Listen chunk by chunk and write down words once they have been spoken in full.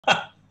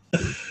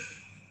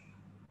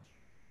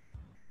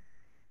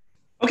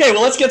Okay,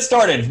 well, let's get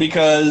started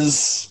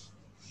because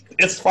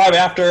it's 5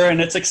 after and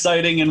it's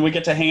exciting and we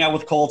get to hang out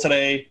with Cole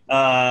today.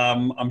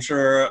 I'm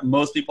sure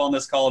most people on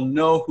this call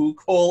know who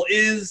Cole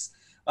is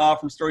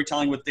from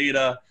Storytelling with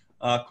Data.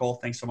 Cole,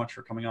 thanks so much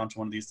for coming on to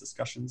one of these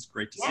discussions.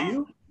 Great to see Yeah,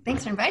 you.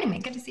 thanks for inviting me.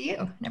 Good to see you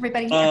and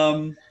everybody here.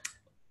 Um,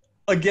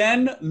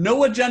 Again,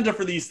 no agenda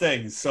for these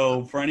things.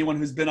 So for anyone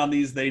who's been on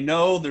these, they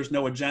know there's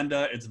no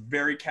agenda. It's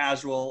very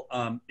casual.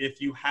 If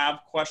you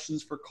have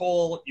questions for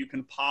Cole, you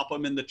can pop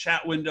them in the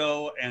chat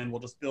window and we'll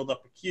just build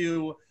up a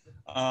queue.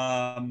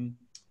 And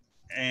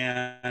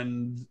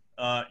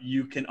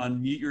you can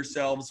unmute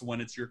yourselves when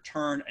it's your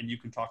turn and you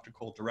can talk to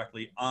Cole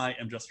directly. I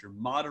am just your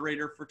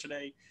moderator for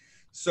today.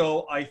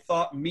 So I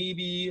thought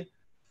maybe,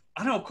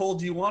 I don't know, Cole,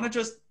 do you want to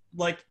just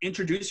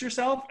introduce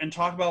yourself and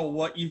talk about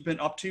what you've been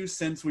up to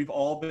since we've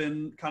all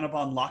been kind of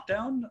on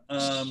lockdown?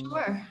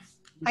 Sure.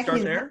 I can Start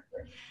do that. there.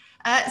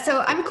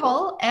 So I'm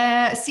Cole,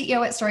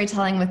 CEO at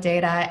Storytelling with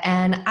Data,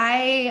 and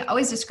I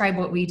always describe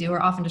what we do,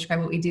 or often describe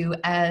what we do,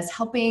 as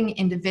helping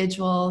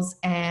individuals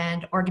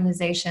and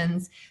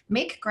organizations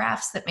make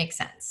graphs that make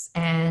sense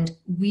and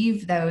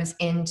weave those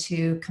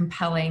into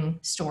compelling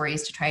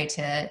stories to try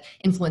to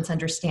influence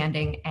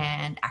understanding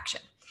and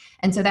action.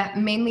 And so that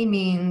mainly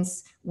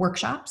means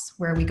workshops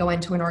where we go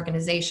into an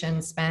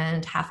organization,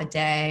 spend half a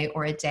day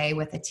or a day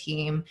with a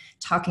team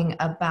talking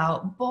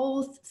about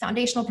both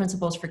foundational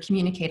principles for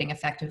communicating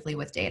effectively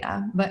with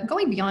data, but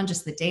going beyond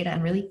just the data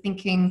and really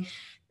thinking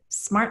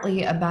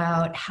smartly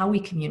about how we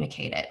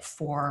communicate it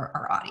for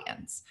our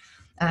audience.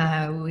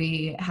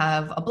 We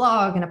have a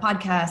blog and a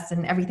podcast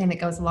and everything that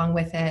goes along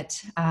with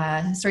it.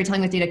 Storytelling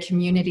with Data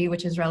community,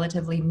 which is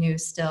relatively new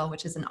still,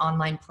 which is an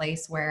online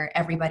place where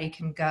everybody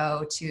can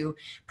go to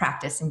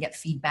practice and get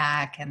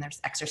feedback. And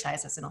there's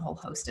exercises and a whole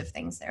host of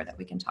things there that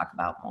we can talk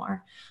about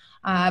more.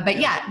 But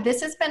yeah, this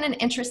has been an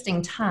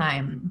interesting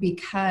time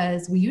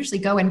because we usually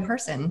go in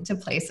person to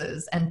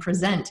places and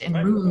present in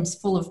rooms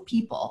full of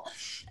people,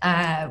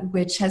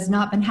 which has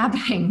not been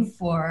happening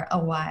for a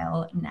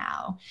while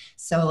now.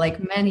 So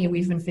like many,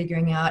 we've been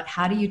figuring out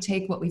how do you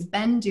take what we've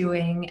been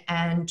doing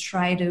and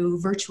try to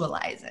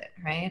virtualize it,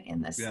 right?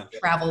 In this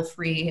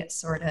travel-free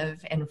sort of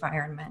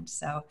environment.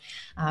 So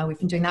we've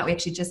been doing that. We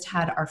actually just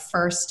had our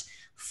first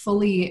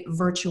fully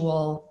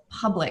virtual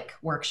public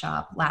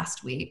workshop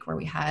last week where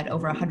we had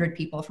over 100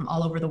 people from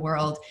all over the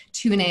world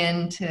tune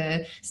in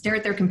to stare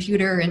at their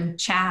computer and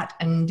chat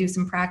and do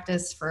some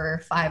practice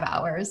for 5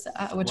 hours,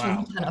 which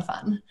was a ton of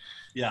fun.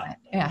 Yeah. But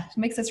yeah, it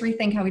makes us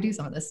rethink how we do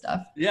some of this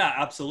stuff. Yeah,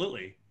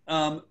 absolutely.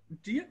 Do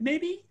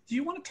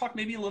you want to talk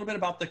maybe a little bit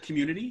about the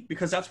community,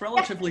 because that's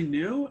relatively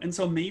new, and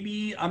so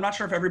maybe I'm not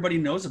sure if everybody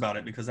knows about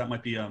it, because that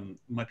might be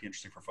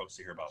interesting for folks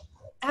to hear about.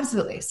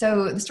 Absolutely.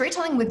 So the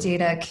Storytelling with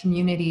Data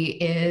community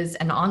is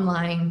an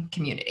online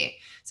community.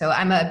 So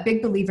I'm a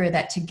big believer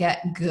that to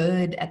get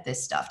good at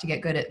this stuff, to get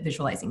good at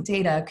visualizing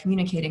data,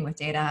 communicating with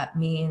data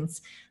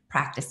means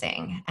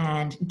practicing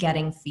and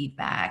getting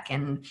feedback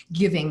and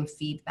giving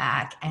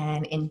feedback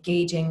and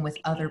engaging with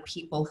other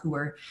people who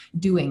are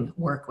doing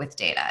work with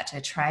data to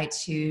try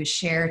to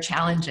share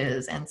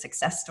challenges and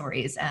success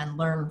stories and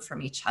learn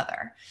from each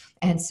other.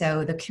 And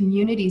so the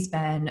community's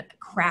been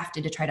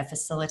crafted to try to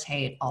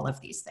facilitate all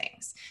of these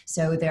things.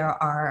 So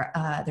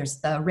there's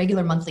the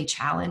regular monthly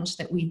challenge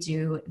that we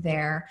do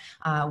there,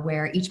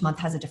 where each month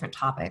has a different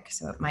topic.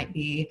 So it might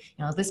be,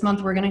 this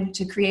month we're going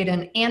to create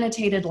an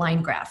annotated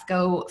line graph.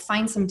 Go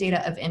find some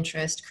data of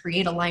interest,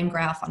 create a line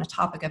graph on a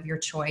topic of your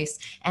choice,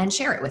 and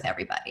share it with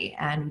everybody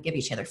and give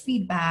each other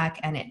feedback.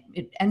 And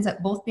it ends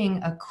up both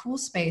being a cool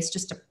space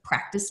just to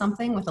practice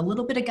something with a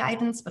little bit of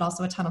guidance, but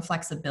also a ton of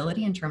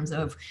flexibility in terms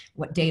of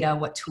what data,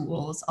 what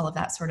tools, all of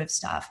that sort of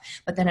stuff.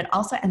 But then it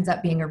also ends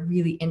up being a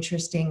really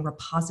interesting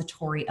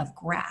repository of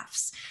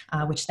graphs,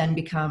 which then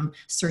become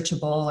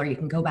searchable, or you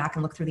can go back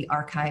and look through the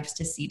archives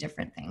to see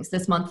different things.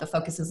 This month, the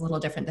focus is a little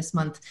different. This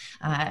month,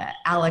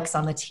 Alex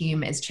on the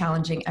team is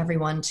challenging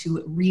everyone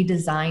to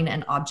redesign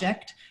an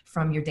object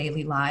from your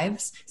daily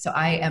lives. So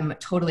I am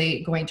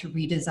totally going to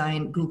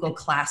redesign Google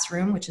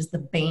Classroom, which is the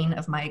bane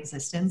of my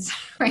existence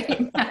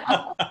right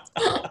now.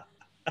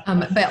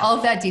 But all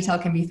of that detail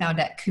can be found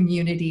at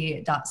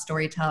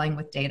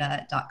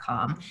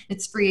community.storytellingwithdata.com.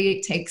 It's free,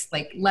 it takes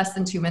like less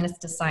than 2 minutes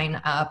to sign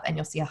up, and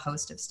you'll see a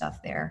host of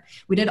stuff there.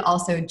 We did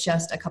also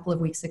just a couple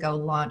of weeks ago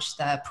launch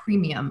the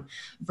premium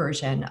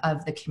version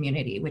of the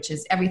community, which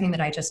is everything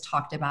that I just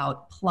talked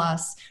about,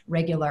 plus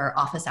regular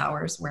office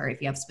hours, where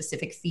if you have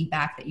specific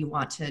feedback that you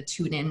want to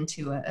tune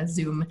into a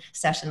Zoom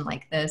session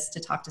like this to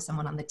talk to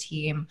someone on the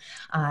team,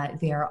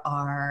 there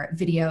are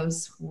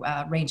videos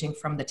ranging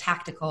from the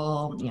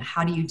tactical,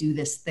 how do you do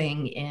this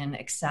thing in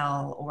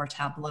Excel or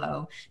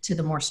Tableau, to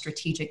the more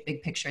strategic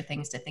big picture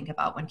things to think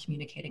about when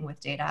communicating with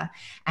data.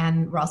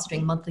 And we're also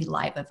doing monthly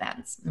live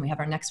events. And we have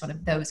our next one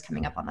of those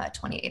coming up on the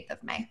 28th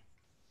of May.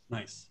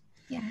 Nice.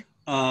 Yeah.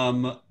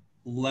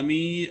 Let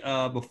me,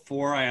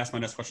 before I ask my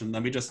next question,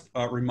 let me just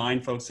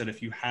remind folks that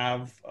if you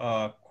have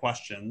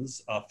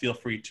questions, feel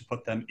free to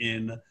put them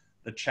in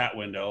the chat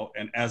window.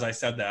 And as I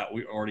said that,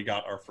 we already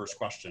got our first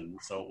question,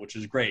 so which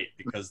is great,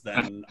 because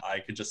then I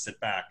could just sit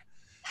back.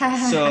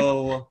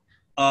 So,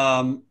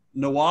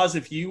 Nawaz,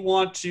 if you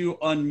want to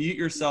unmute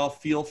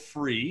yourself, feel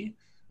free.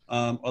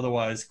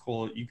 Otherwise,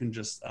 Cole, you can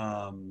just,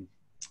 I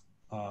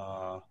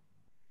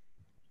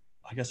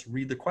guess,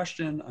 read the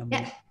question.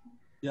 Yeah.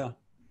 Yeah.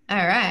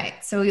 All right.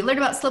 So we learned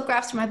about slope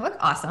graphs from my book.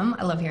 Awesome.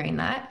 I love hearing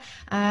that.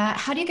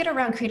 How do you get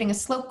around creating a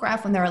slope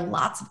graph when there are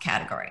lots of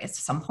categories?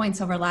 Some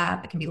points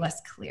overlap. It can be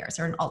less clear. Is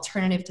there an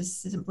alternative to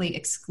simply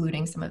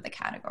excluding some of the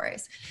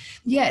categories?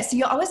 Yeah. So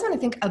you always want to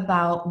think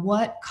about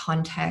what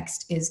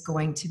context is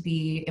going to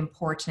be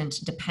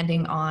important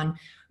depending on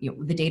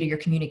the data you're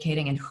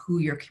communicating and who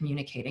you're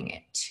communicating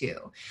it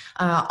to.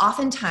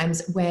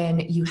 Oftentimes when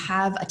you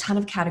have a ton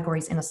of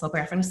categories in a slope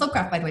graph, and a slope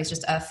graph, by the way, is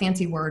just a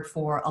fancy word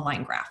for a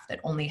line graph that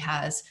only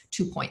has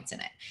 2 points in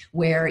it,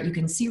 where you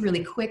can see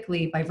really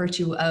quickly by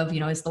virtue of,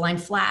 is the line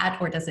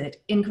flat or does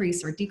it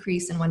increase or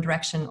decrease in one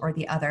direction or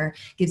the other,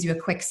 gives you a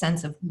quick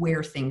sense of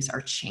where things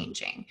are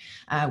changing,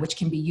 which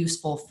can be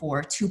useful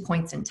for 2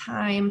 points in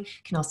time,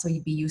 can also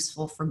be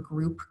useful for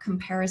group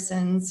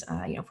comparisons.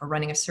 If we're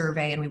running a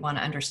survey and we want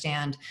to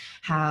understand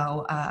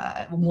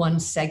how one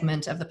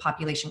segment of the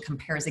population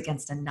compares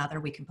against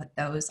another, we can put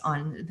those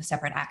on the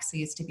separate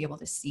axes to be able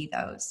to see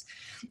those.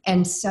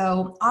 And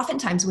so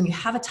oftentimes when you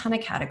have a ton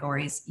of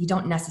categories, you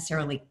don't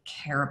necessarily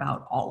care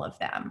about all of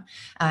them.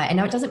 And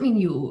now it doesn't mean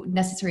you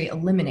necessarily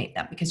eliminate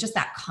them, because just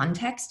that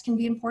context can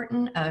be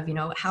important of,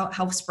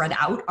 how spread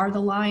out are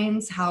the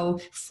lines, how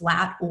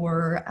flat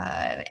or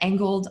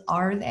angled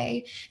are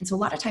they? And so a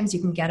lot of times you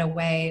can get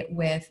away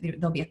with,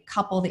 there'll be a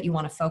couple that you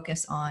want to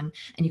focus on,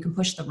 and you can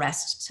push the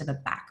rest to the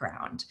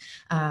background,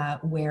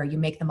 where you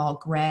make them all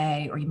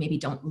gray, or you maybe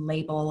don't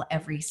label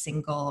every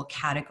single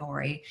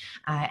category,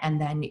 and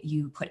then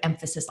you put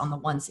emphasis on the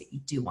ones that you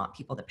do want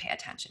people to pay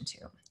attention to.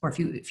 Or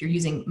if you're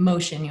using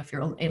motion, if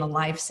you're in a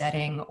live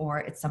setting, or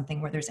it's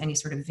something where there's any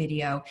sort of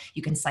video,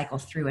 you can cycle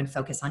through and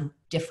focus on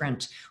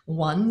different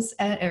ones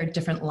or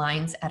different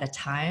lines at a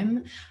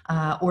time.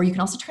 Or you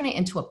can also turn it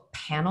into a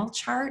panel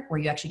chart where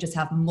you actually just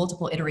have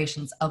multiple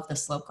iterations of the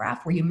slope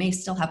graph, where you may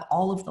still have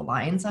all of the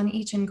lines on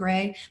each in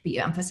gray, but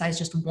you emphasize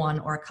just one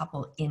or a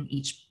couple in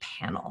each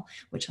panel,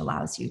 which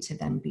allows you to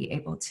then be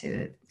able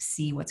to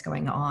see what's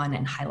going on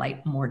and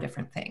highlight more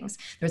different things.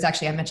 There's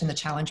actually, I mentioned the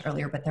challenge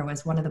earlier, but there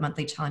was one of the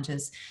monthly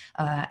challenges,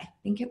 I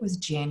think it was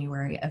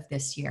January of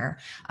this year,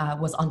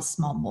 was on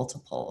small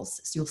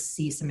multiples. So you'll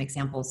see some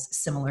examples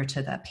similar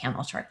to the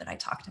panel chart that I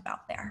talked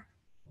about there.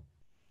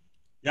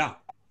 Yeah,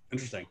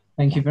 interesting.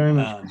 Thank you very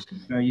much.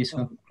 Very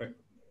useful. Oh, great.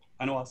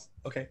 I know us.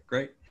 Okay,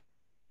 great.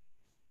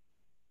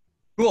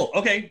 Cool.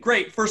 Okay,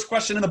 great. First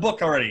question in the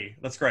book already.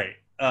 That's great.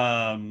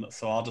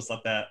 So I'll just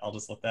let that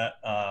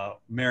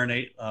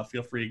marinate.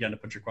 Feel free again to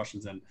put your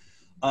questions in.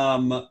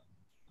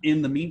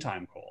 In the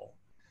meantime, Cole,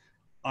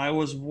 I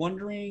was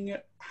wondering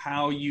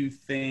how you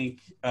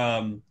think,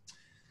 not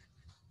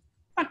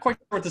quite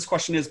sure what this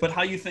question is, but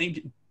how you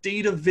think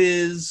data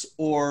viz,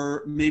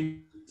 or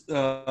maybe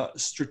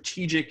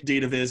strategic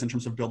data viz in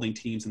terms of building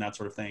teams and that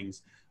sort of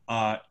things,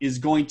 is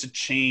going to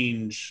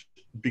change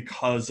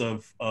because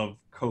of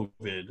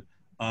COVID.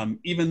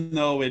 Even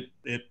though it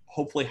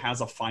hopefully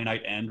has a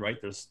finite end, right?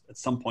 There's at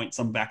some point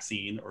some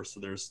vaccine, or so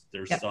there's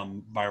yep.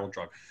 some viral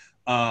drug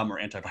or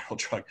antiviral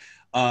drug.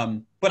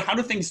 But how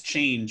do things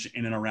change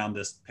in and around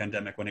this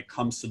pandemic when it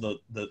comes to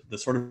the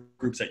sort of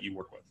groups that you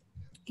work with?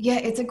 Yeah,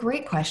 it's a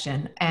great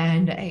question,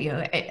 and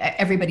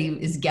everybody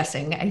is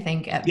guessing, I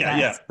think, at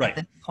this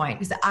point,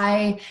 because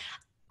I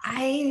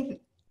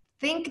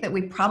think that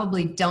we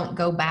probably don't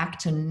go back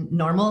to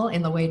normal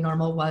in the way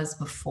normal was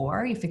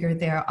before. You figure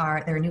there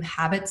are new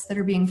habits that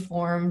are being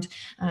formed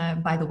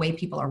by the way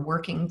people are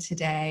working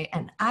today.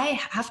 And I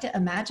have to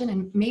imagine,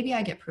 and maybe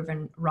I get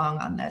proven wrong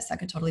on this, that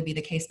could totally be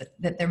the case, but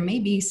that there may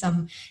be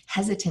some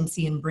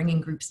hesitancy in bringing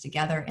groups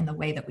together in the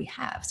way that we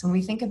have. So when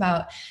we think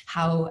about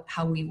how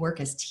we work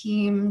as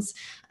teams,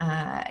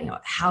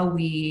 how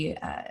we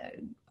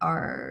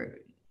are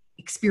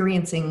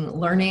experiencing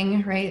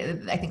learning, right?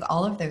 I think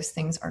all of those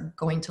things are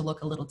going to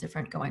look a little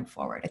different going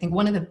forward. I think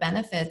one of the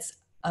benefits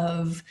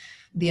of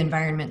the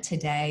environment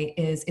today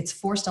is it's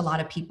forced a lot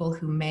of people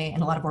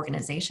and a lot of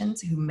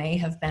organizations who may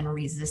have been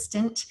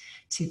resistant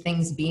to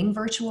things being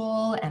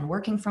virtual and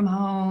working from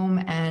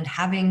home and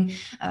having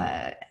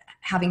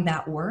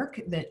that work,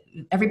 that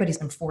everybody's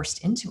been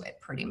forced into it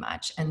pretty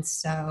much. And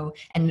so,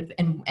 and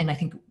I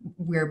think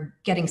we're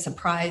getting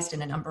surprised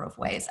in a number of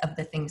ways of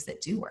the things that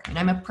do work. And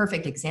I'm a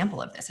perfect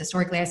example of this.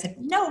 Historically, I said,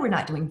 no, we're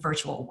not doing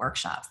virtual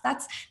workshops.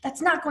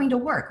 That's not going to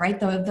work, right?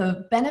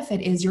 The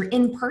benefit is you're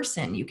in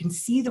person. You can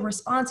see the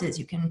responses.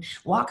 You can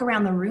walk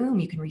around the room.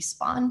 You can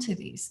respond to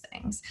these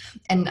things.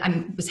 And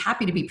I was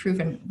happy to be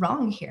proven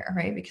wrong here,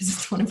 right? Because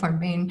it's one of our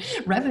main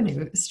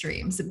revenue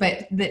streams.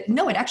 But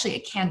no,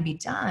 it can be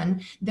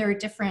done. There are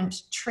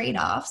different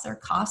trade-offs, there are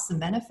costs and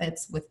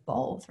benefits with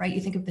both, right?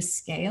 You think of the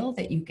scale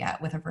that you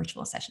get with a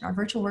virtual session. Our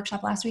virtual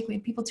workshop last week, we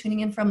had people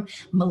tuning in from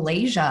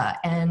Malaysia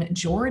and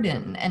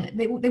Jordan, and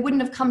they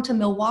wouldn't have come to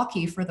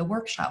Milwaukee for the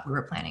workshop we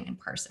were planning in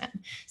person.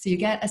 So you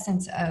get a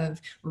sense of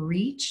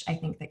reach, I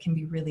think, that can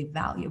be really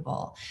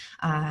valuable.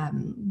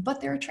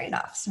 But there are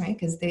trade-offs, right?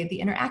 Because the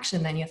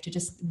interaction, then you have to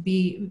just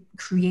be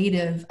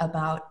creative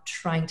about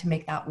trying to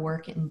make that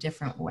work in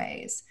different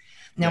ways.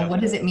 Now,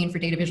 what does it mean for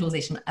data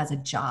visualization as a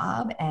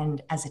job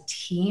and as a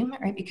team,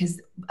 right?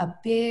 Because a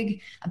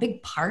big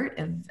part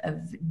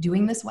of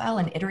doing this well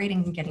and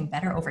iterating and getting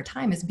better over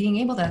time is being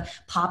able to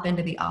pop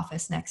into the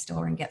office next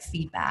door and get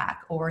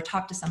feedback, or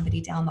talk to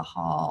somebody down the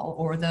hall,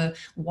 or the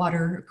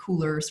water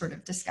cooler sort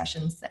of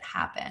discussions that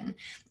happen.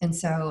 And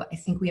so I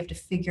think we have to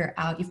figure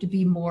out, you have to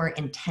be more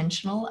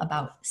intentional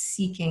about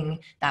seeking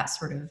that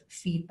sort of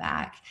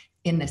feedback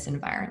in this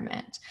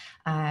environment.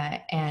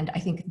 And I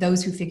think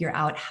those who figure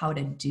out how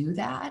to do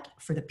that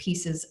for the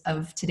pieces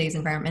of today's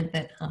environment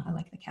that, I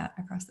like the cat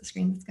across the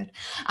screen, that's good,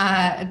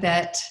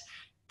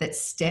 that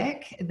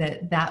stick,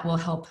 that will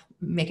help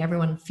make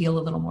everyone feel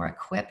a little more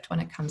equipped when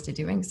it comes to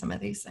doing some of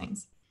these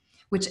things,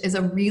 which is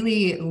a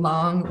really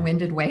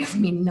long-winded way of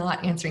me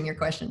not answering your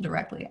question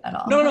directly at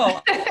all.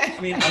 No. I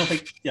mean, I don't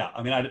think,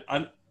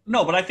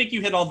 no, but I think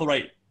you hit all the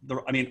right,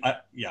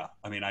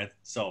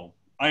 so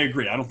I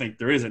agree. I don't think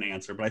there is an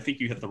answer, but I think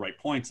you hit the right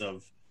points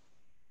of,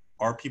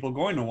 are people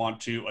going to want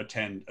to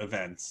attend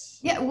events?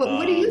 Yeah.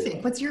 What do you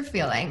think? What's your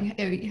feeling?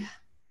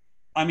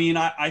 I mean,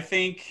 I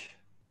think,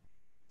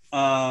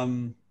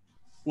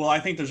 I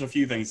think there's a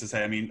few things to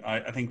say. I mean,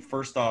 I think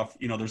first off,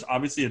 there's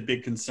obviously a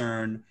big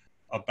concern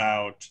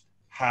about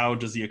how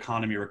does the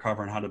economy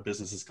recover and how do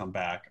businesses come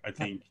back. I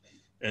think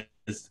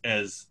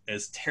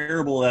as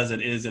terrible as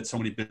it is that so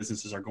many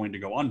businesses are going to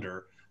go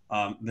under,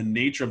 the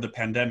nature of the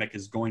pandemic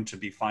is going to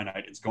be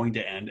finite. It's going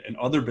to end, and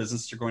other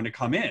businesses are going to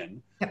come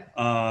in. Yep.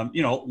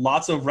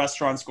 Lots of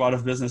restaurants go out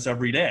of business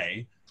every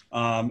day,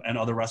 and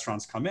other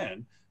restaurants come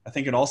in. I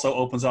think it also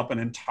opens up an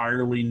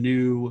entirely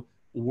new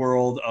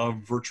world of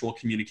virtual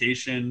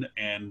communication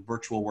and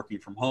virtual working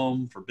from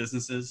home for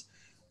businesses.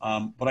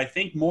 But I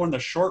think more in the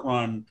short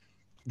run,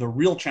 the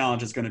real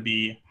challenge is going to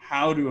be,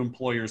 how do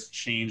employers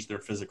change their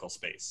physical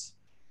space?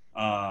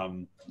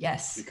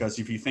 Yes. Because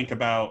if you think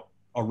about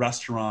a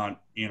restaurant,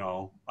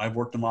 I've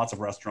worked in lots of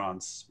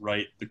restaurants,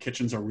 right? The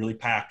kitchens are really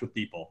packed with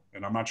people,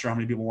 and I'm not sure how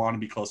many people want to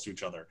be close to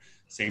each other.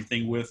 Same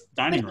thing with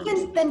dining rooms.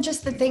 Even then,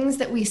 just the things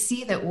that we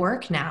see that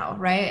work now,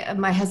 right?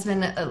 My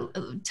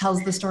husband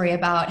tells the story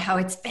about how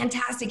it's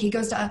fantastic. He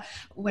goes to,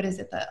 what is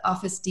it? The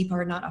Office Depot,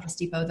 or not Office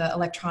Depot, the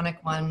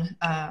electronic one,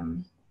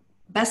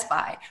 Best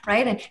Buy,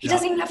 right? And he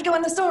doesn't even have to go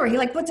in the store. He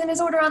puts in his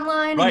order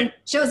online, and he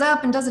shows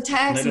up and does a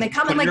text, and they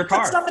come and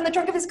put stuff in the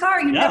trunk of his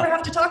car. You never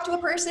have to talk to a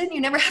person.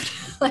 You never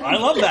have to. I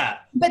love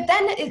that. But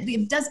then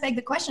it does beg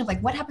the question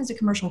of what happens to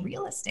commercial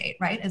real estate,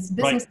 right? As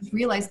businesses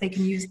realize they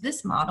can use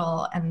this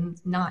model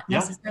and not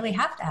necessarily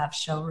have to have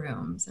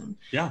showrooms. And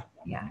I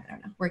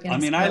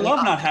don't know. I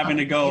love not having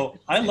to go.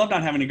 I love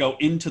not having to go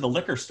into the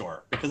liquor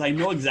store, because I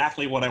know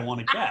exactly what I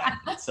want to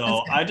get.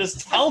 So I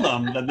just tell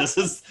them that this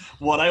is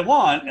what I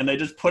want, and they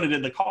just put it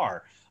in the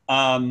car.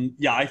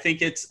 I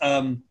think it's.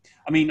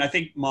 I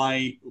think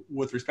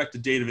with respect to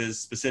data viz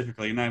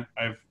specifically, and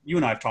you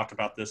and I have talked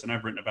about this, and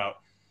I've written about.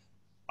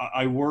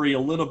 I worry a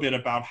little bit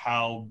about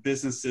how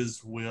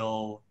businesses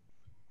will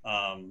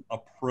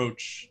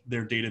approach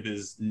their data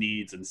viz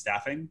needs and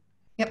staffing.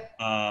 Yep.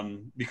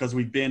 Because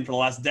we've been for the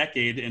last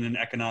decade in an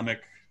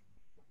economic,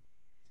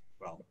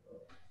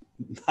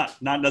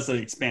 not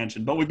necessarily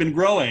expansion, but we've been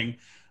growing.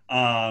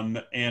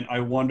 And I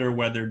wonder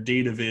whether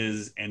data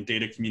viz and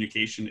data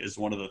communication is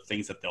one of the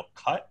things that they'll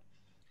cut.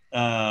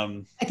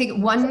 I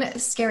think one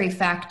scary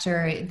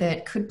factor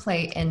that could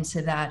play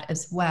into that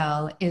as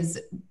well is,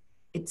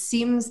 it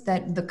seems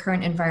that the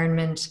current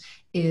environment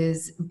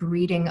is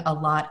breeding a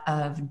lot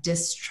of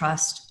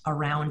distrust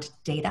around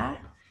data.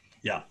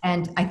 Yeah.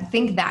 And I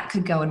think that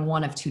could go in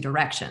one of two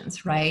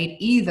directions, right?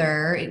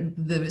 Either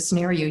the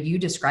scenario you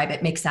describe,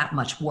 it makes that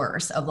much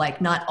worse, of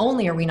not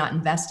only are we not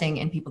investing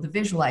in people to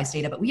visualize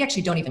data, but we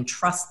actually don't even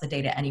trust the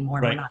data anymore.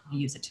 And we're not going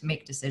to use it to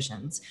make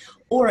decisions.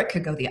 Or it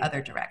could go the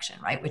other direction,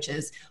 right? Which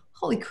is,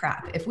 holy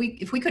crap, if we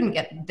couldn't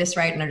get this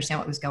right and understand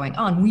what was going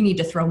on, we need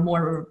to throw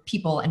more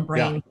people and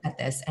brains at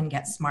this and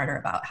get smarter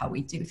about how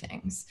we do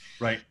things.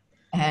 Right.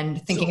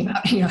 And thinking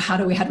about, how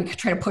do we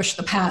try to push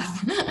the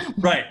path?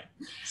 Right.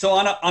 So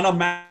on a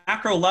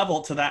macro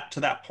level, to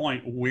that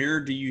point, where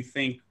do you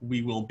think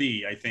we will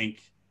be? I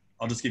think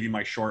I'll just give you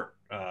my short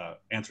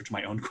answer to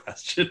my own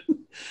question.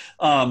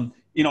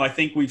 I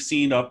think we've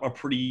seen a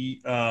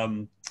pretty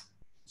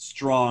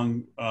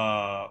strong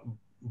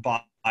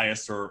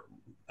bias or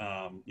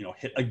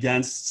hit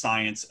against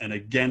science and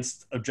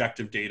against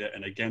objective data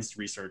and against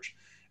research.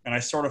 And I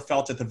sort of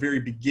felt at the very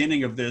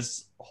beginning of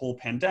this whole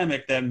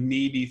pandemic that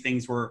maybe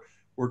things were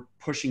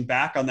pushing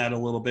back on that a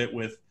little bit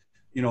with,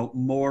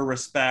 more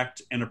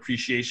respect and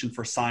appreciation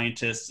for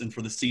scientists and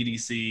for the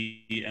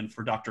CDC and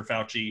for Dr.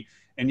 Fauci.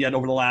 And yet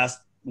over the last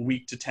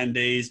week to 10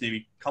 days,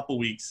 maybe a couple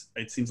weeks,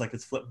 it seems like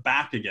it's flipped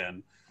back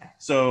again.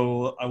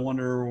 So I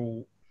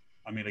wonder,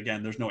 I mean,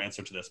 again, there's no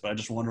answer to this, but I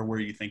just wonder where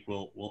you think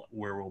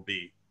where we'll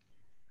be.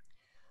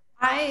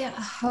 I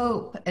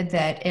hope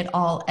that it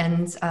all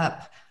ends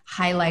up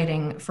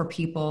highlighting for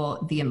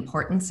people the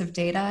importance of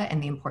data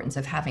and the importance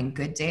of having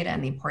good data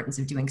and the importance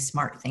of doing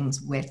smart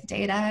things with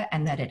data,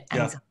 and that it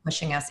ends up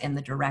pushing us in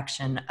the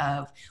direction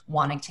of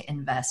wanting to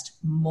invest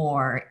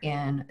more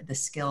in the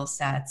skill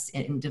sets,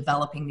 in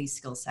developing these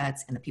skill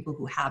sets and the people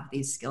who have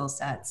these skill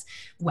sets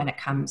when it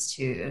comes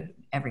to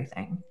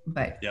everything.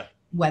 But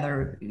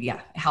whether,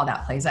 how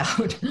that plays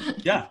out,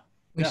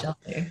 we shall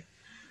see.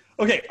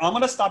 Okay, I'm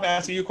going to stop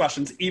asking you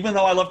questions, even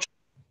though I love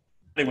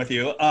chatting with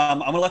you. I'm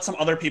going to let some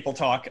other people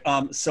talk.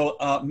 So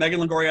Megan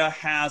Longoria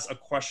has a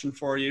question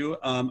for you,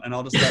 and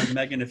I'll just let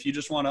Megan, if you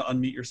just want to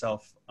unmute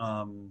yourself,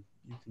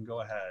 you can go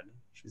ahead.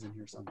 She's in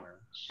here somewhere.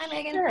 Hi,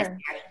 Megan. Sure.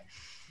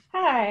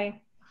 Hi.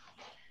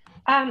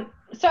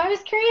 So I was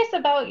curious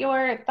about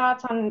your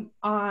thoughts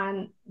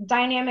on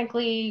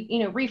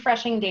dynamically,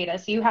 refreshing data.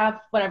 So you have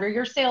whatever,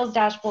 your sales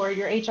dashboard,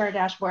 your HR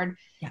dashboard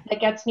that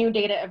gets new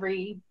data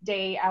every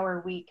day,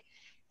 hour, week.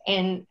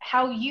 And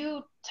how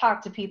you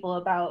talk to people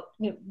about,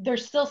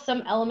 there's still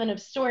some element of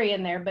story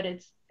in there, but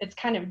it's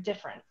kind of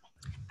different.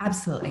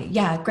 Absolutely.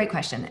 Yeah, great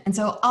question. And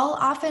so I'll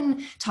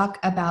often talk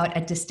about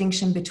a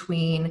distinction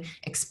between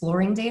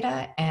exploring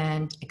data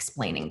and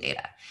explaining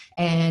data.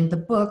 And the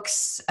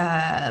books,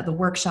 the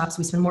workshops,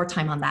 we spend more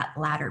time on that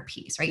latter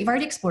piece, right? You've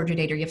already explored your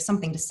data, you have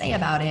something to say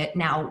about it.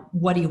 Now,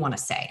 what do you want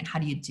to say and how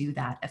do you do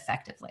that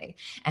effectively?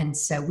 And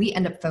so we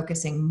end up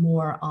focusing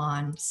more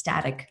on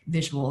static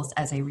visuals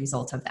as a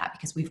result of that,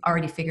 because we've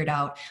already figured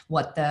out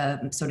what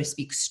the, so to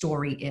speak,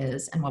 story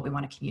is and what we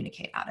want to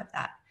communicate out of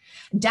that.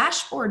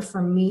 Dashboard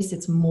for me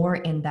sits more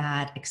in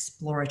that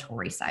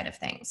exploratory side of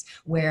things,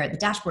 where the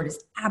dashboard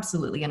is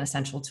absolutely an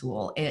essential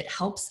tool. It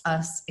helps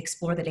us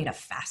explore the data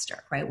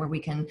faster, right? Where we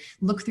can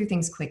look through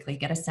things quickly,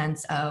 get a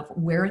sense of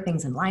where are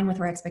things in line with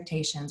our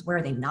expectations, where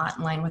are they not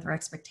in line with our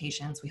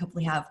expectations. We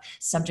hopefully have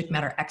subject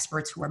matter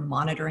experts who are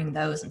monitoring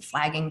those and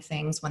flagging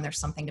things when there's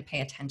something to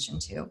pay attention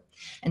to.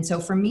 And so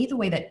for me, the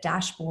way that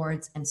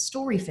dashboards and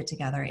story fit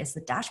together is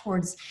the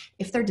dashboards,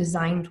 if they're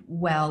designed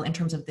well in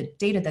terms of the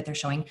data that they're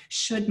showing,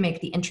 should make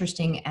the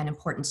interesting and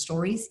important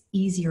stories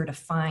easier to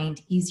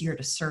find, easier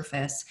to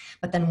surface.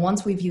 But then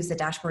once we've used the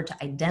dashboard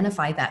to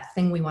identify that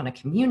thing we want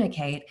to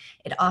communicate,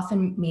 it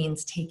often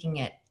means taking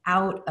it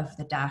out of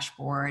the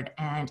dashboard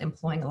and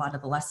employing a lot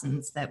of the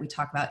lessons that we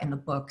talk about in the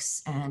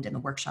books and in the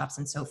workshops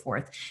and so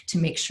forth to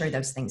make sure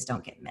those things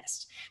don't get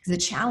missed. Because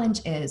the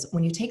challenge is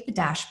when you take the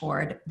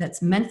dashboard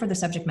that's meant for the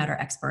subject matter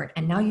expert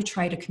and now you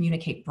try to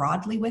communicate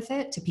broadly with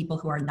it to people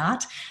who are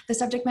not the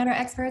subject matter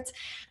experts,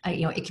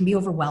 it can be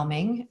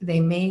overwhelming. They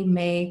may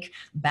make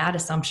bad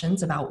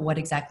assumptions about what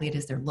exactly it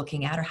is they're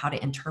looking at or how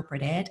to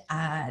interpret it.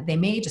 They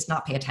may just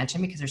not pay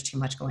attention because there's too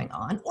much going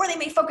on, or they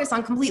may focus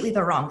on completely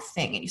the wrong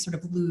thing and you sort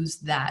of lose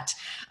that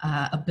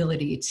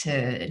ability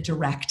to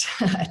direct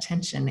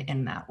attention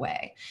in that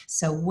way.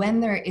 So when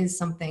there is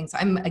something, so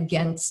I'm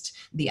against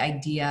the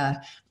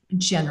idea,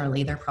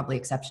 generally, there are probably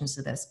exceptions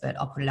to this, but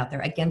I'll put it out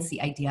there, against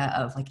the idea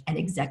of like an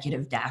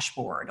executive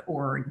dashboard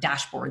or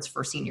dashboards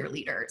for senior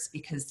leaders,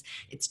 because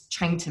it's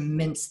trying to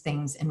mince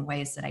things in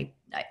ways that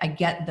I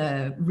get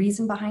the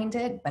reason behind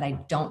it, but I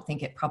don't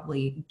think it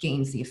probably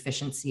gains the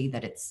efficiency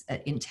that it's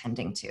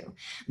intending to.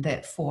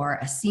 That for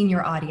a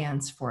senior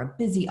audience, for a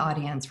busy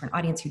audience, for an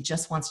audience who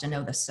just wants to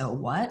know the so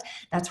what,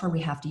 that's where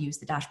we have to use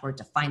the dashboard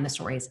to find the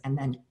stories and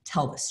then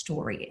tell the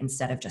story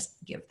instead of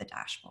just give the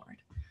dashboard.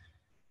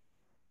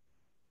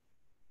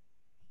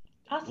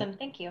 Awesome,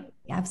 thank you.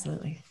 Yeah,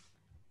 absolutely.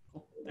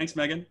 Thanks,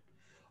 Megan.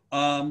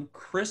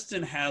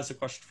 Kristen has a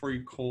question for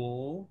you,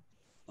 Cole,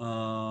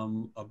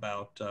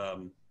 about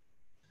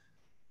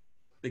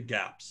big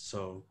gaps.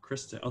 So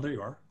Kristen, oh, there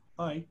you are.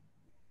 Hi.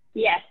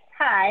 Yes,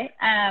 hi.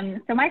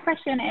 So my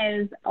question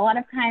is, a lot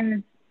of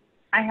times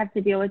I have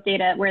to deal with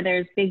data where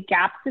there's big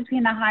gaps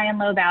between the high and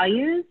low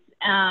values.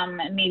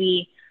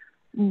 Maybe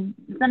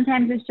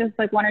sometimes it's just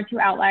like one or two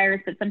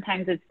outliers, but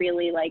sometimes it's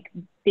really like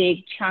big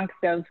chunks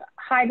of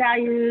high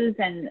values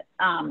and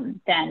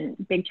then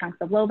big chunks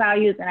of low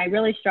values. And I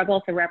really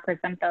struggle to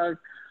represent those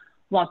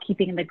while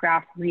keeping the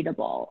graph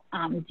readable.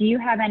 Do you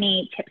have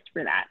any tips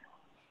for that?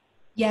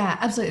 Yeah,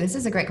 absolutely. This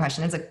is a great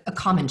question. It's a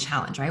common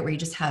challenge, right? Where you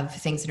just have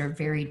things that are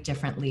very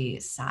differently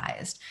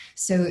sized.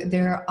 So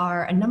there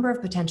are a number of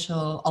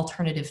potential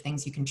alternative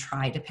things you can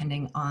try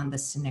depending on the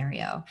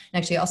scenario. And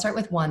actually, I'll start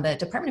with one. The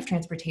Department of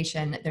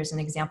Transportation, there's an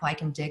example I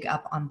can dig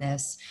up on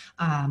this,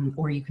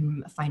 or you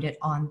can find it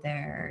on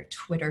their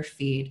Twitter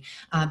feed.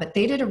 But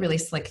they did a really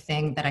slick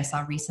thing that I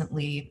saw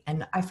recently,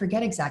 and I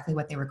forget exactly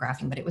what they were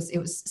graphing, but it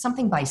was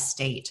something by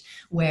state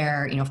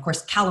where, of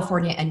course,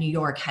 California and New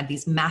York had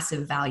these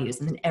massive values,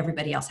 and then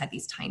everybody everybody else had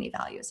these tiny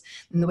values.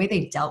 And the way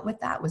they dealt with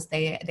that was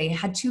they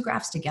had two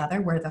graphs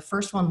together, where the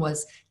first one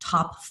was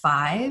top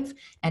 5,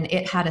 and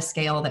it had a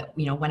scale that,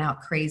 you know, went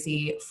out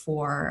crazy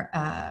for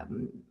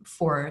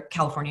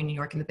California, New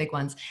York, and the big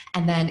ones.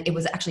 And then it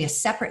was actually a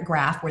separate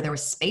graph where there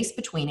was space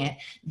between it.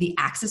 The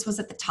axis was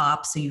at the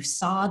top, so you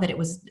saw that it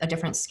was a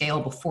different scale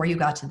before you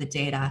got to the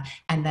data.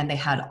 And then they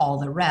had all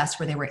the rest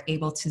where they were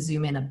able to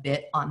zoom in a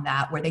bit on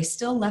that, where they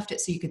still left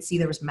it so you could see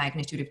there was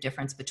magnitude of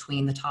difference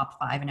between the top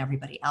 5 and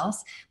everybody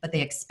else, but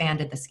they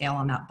expanded the scale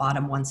on that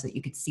bottom one so that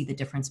you could see the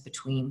difference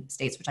between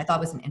states, which I thought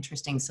was an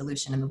interesting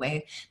solution. In the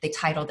way they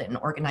titled it and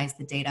organized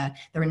the data,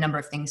 there were a number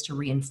of things to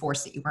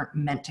reinforce that you weren't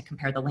meant to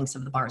compare the lengths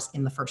of the bars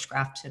in the first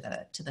graph to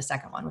the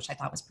second one, which I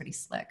thought was pretty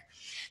slick.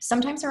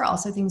 Sometimes there are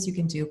also things you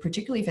can do,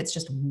 particularly if it's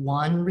just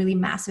one really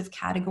massive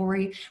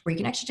category, where you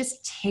can actually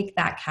just take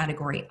that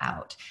category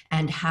out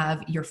and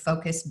have your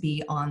focus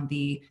be on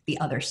the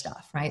other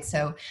stuff, right?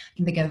 So I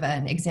can think of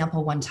an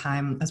example. One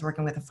time I was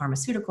working with a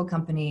pharmaceutical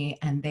company,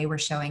 and they were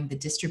showing the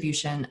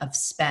distribution of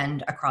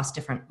spend across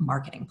different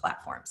marketing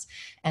platforms.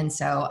 And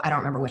so I don't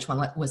remember which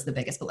one was the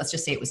biggest, but let's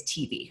just say it was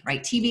TV,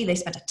 right? TV, they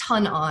spent a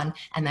ton on,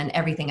 and then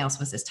everything else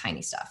was this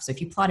tiny stuff. So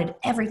if you plotted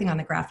everything on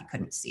the graph, you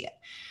couldn't see it.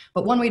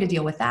 But one way to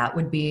deal with that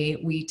would be,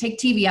 we take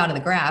TV out of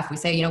the graph. We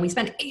say, you know, we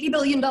spent $80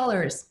 billion.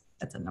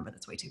 That's a number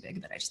that's way too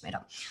big that I just made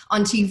up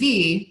on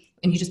TV.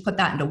 And you just put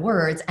that into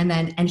words,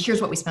 and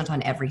here's what we spent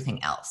on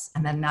everything else.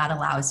 And then that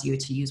allows you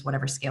to use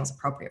whatever scale is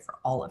appropriate for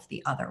all of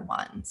the other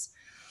ones.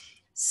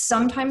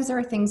 Sometimes there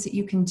are things that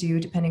you can do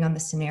depending on the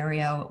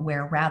scenario,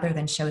 where rather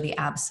than show the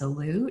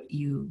absolute,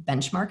 you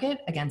benchmark it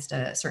against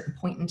a certain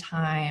point in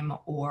time,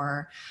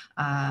 or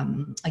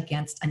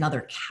against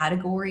another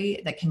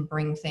category that can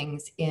bring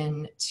things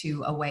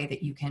into a way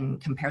that you can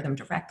compare them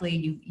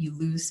directly. You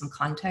lose some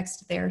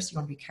context there, so you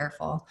want to be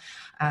careful.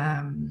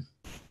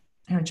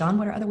 I don't know, John,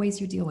 what are other ways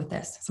you deal with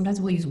this?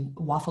 Sometimes we'll use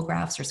waffle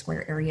graphs or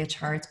square area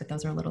charts, but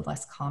those are a little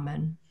less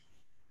common.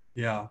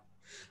 Yeah.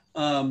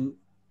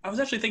 I was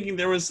actually thinking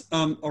there was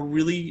a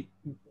really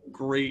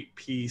great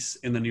piece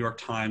in the New York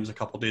Times a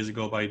couple of days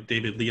ago by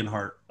David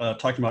Leonhardt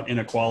talking about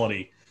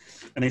inequality.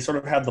 And they sort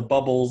of had the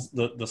bubbles,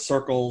 the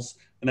circles,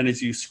 and then as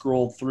you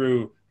scroll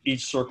through,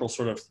 each circle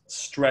sort of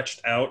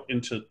stretched out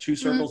into two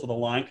circles with a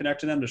line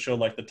connecting them to show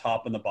like the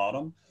top and the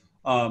bottom.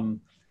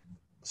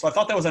 So I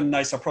thought that was a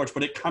nice approach,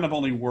 but it kind of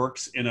only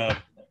works in an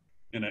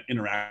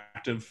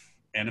interactive,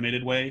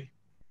 animated way.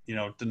 You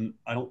know,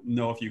 I don't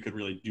know if you could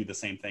really do the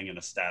same thing in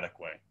a static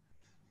way.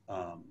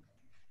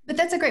 But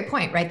that's a great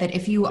point, right? That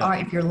if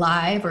you're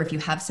live, or if you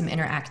have some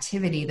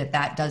interactivity,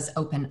 that does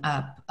open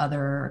up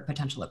other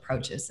potential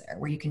approaches there,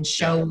 where you can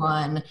show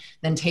one,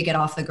 then take it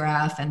off the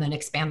graph, and then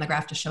expand the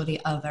graph to show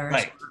the others,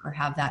 or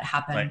have that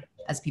happen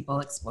as people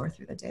explore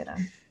through the data.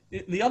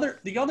 The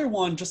other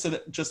one, just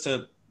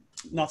to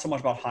not so much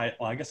about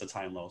I guess it's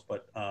high and lows,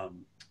 but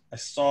I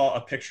saw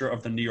a picture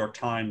of the New York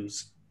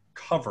Times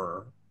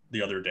cover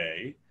the other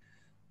day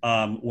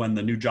when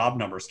the new job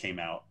numbers came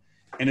out.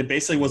 And it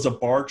basically was a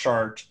bar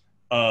chart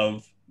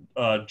of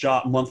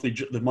the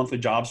monthly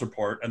jobs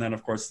report, and then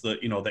of course the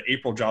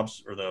April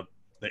jobs, or the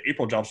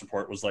April jobs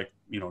report was like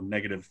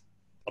negative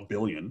 $1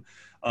 billion,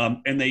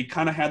 and they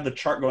kind of had the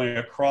chart going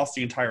across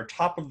the entire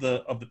top of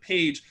the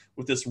page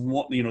with this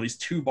these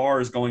two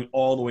bars going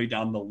all the way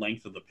down the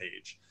length of the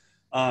page.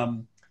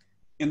 And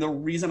the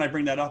reason I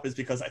bring that up is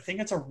because I think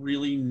it's a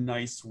really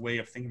nice way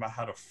of thinking about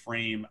how to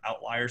frame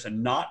outliers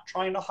and not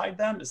trying to hide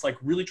them. It's like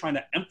really trying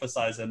to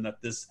emphasize them, that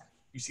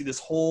you see this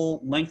whole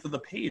length of the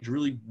page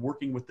really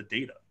working with the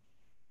data.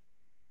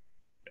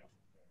 Yeah.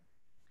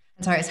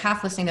 I'm sorry, I was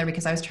half listening there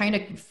because I was trying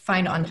to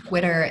find on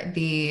Twitter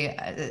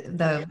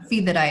the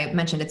feed that I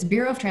mentioned. It's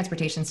Bureau of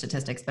Transportation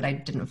Statistics, but I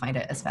didn't find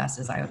it as fast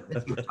as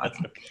you were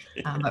talking.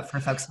 But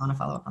for folks who want to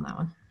follow up on that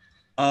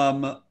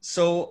one.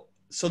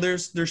 So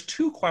there's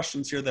two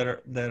questions here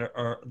that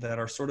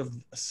are sort of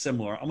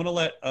similar. I'm going to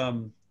let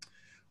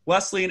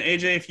Wesley and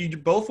AJ, if you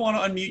both want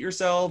to unmute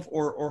yourself,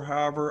 or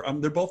however,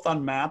 they're both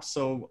on maps.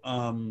 So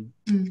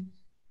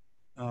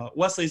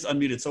Wesley's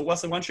unmuted. So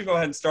Wesley, why don't you go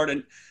ahead and start?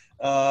 And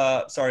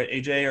sorry,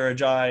 AJ or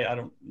Ajay, I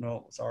don't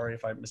know. Sorry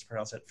if I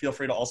mispronounced it. Feel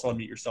free to also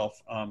unmute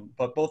yourself.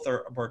 But both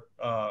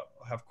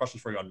have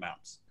questions for you on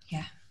maps.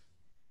 Yeah.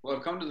 Well,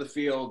 I've come to the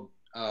field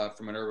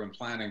from an urban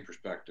planning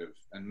perspective,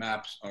 and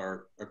maps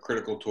are a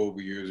critical tool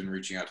we use in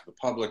reaching out to the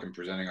public and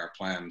presenting our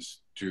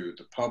plans to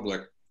the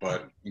public.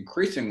 But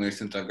increasingly,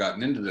 since I've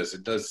gotten into this,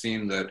 it does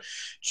seem that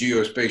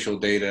geospatial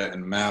data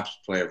and maps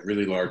play a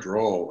really large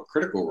role, a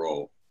critical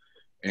role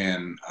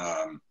in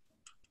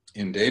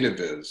data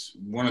viz.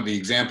 One of the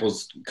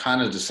examples, kind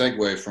of to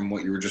segue from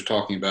what you were just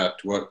talking about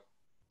to what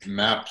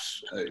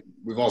maps,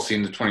 we've all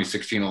seen the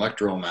 2016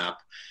 electoral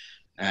map,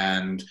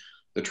 and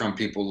the Trump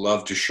people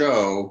love to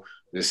show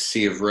this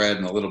sea of red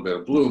and a little bit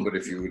of blue, but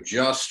if you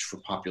adjust for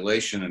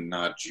population and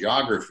not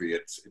geography,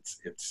 it's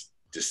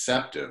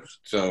deceptive.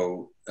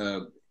 So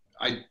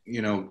I've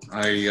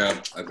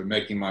been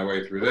making my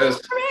way through this.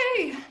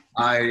 Hooray!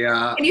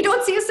 And you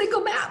don't see a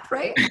single map,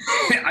 right?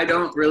 I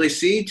don't really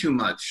see too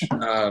much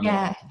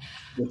Yeah.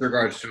 with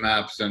regards to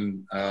maps,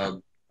 and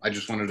I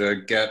just wanted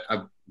to get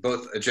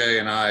both Jay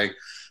and I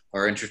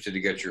are interested to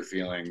get your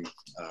feeling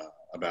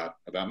about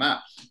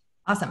maps.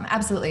 Awesome,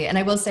 absolutely. And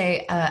I will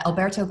say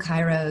Alberto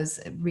Cairo's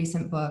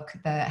recent book,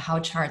 The How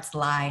Charts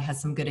Lie,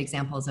 has some good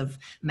examples of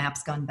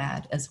maps gone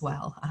bad as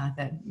well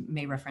that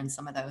may reference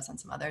some of those and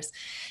some others.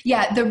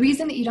 Yeah, the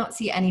reason that you don't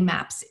see any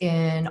maps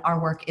in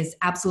our work is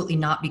absolutely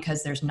not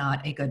because there's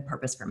not a good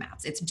purpose for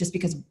maps. It's just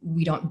because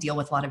we don't deal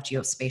with a lot of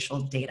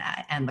geospatial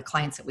data, and the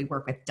clients that we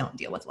work with don't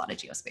deal with a lot of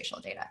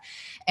geospatial data.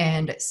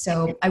 And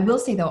so I will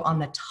say, though, on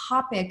the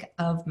topic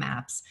of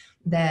maps,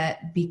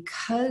 that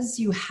because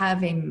you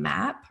have a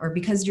map or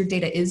because your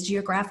data is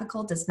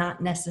geographical does not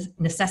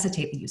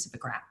necessitate the use of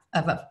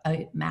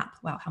a map.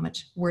 Wow, how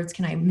much words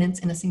can I mince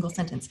in a single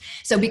sentence?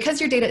 So because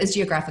your data is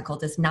geographical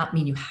does not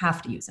mean you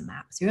have to use a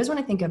map. So you always want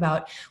to think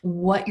about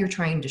what you're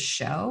trying to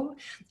show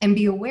and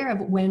be aware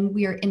of when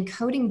we are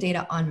encoding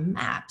data on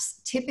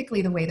maps.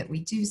 Typically the way that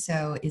we do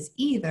so is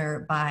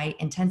either by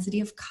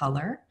intensity of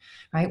color,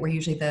 right? Where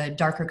usually the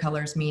darker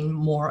colors mean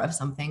more of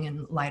something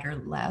and lighter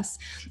less,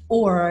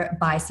 or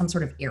by some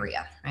sort of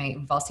area, right?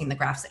 We've all seen the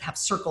graphs that have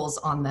circles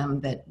on them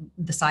that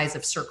the size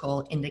of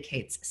circle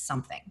indicates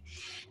something.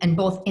 And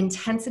both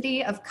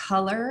intensity of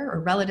color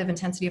or relative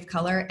intensity of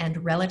color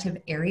and relative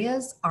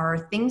areas are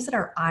things that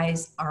our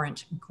eyes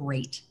aren't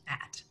great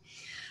at.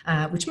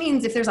 Which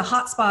means if there's a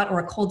hot spot or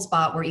a cold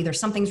spot where either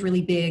something's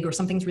really big or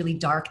something's really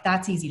dark,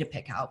 that's easy to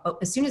pick out. But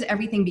as soon as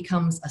everything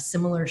becomes a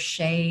similar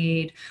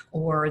shade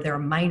or there are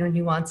minor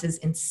nuances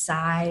in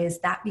size,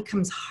 that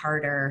becomes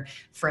harder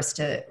for us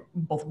to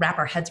both wrap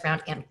our heads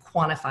around and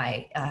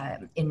quantify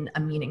in a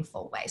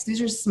meaningful way. So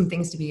these are some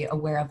things to be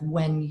aware of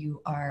when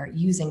you are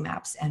using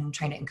maps and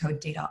trying to encode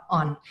data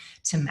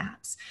onto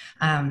maps.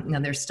 Now,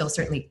 there's still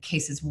certainly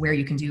cases where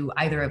you can do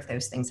either of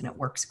those things and it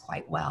works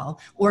quite well,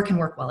 or can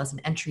work well as an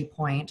entry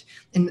point.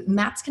 And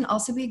maps can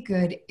also be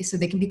good, so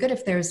they can be good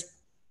if there's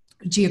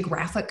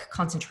geographic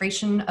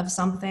concentration of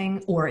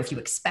something, or if you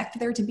expect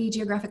there to be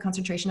geographic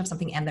concentration of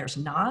something and there's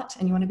not,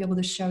 and you want to be able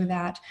to show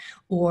that,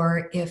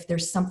 or if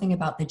there's something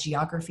about the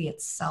geography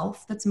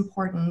itself that's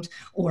important,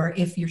 or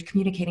if you're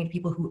communicating to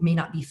people who may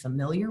not be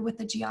familiar with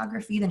the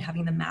geography, then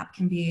having the map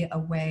can be a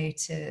way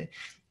to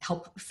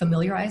help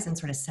familiarize and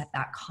sort of set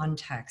that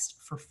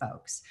context for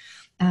folks.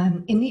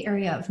 In the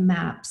area of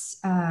maps,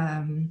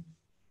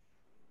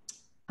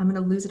 I'm going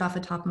to lose it off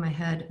the top of my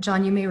head.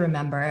 John, you may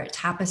remember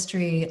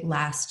Tapestry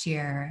last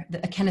year.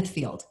 Kenneth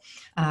Field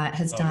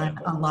has done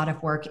a lot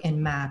of work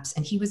in maps,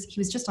 and he was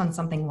just on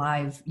something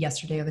live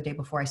yesterday or the day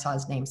before I saw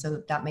his name,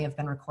 so that may have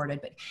been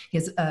recorded. But he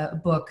has a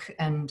book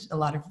and a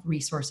lot of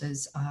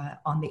resources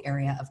on the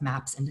area of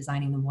maps and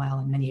designing them well,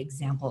 and many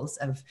examples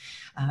of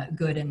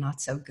good and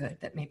not so good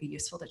that may be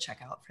useful to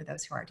check out for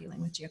those who are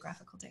dealing with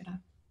geographical data.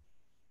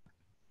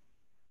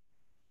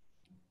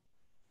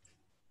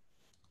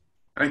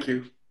 Thank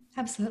you.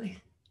 Absolutely.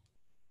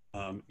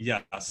 Yeah,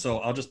 so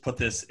I'll just put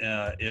this,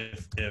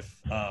 if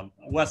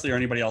Wesley or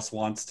anybody else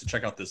wants to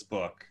check out this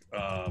book,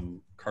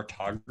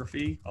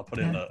 Cartography, I'll put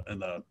it in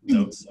the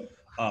notes.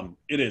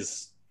 It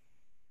is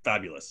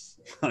fabulous.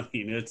 I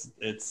mean,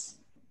 it's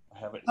I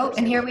have it. Oh,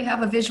 and here we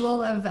have a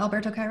visual of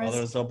Alberto Cairo's. Oh,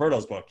 there's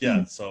Alberto's book.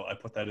 Yeah, so I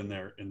put that in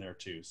there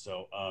too.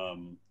 So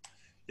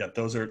yeah,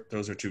 those are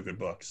two good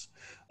books.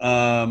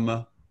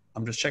 I'm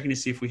just checking to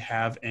see if we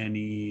have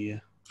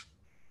any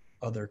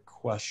other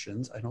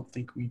questions. I don't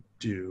think we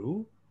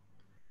do.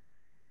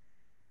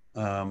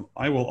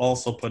 I will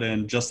also put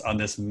in just on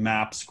this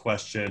maps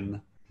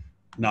question,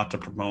 not to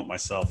promote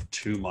myself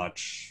too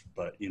much,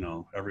 but you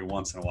know, every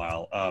once in a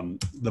while,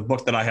 the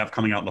book that I have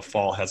coming out in the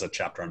fall has a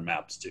chapter on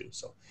maps too.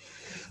 So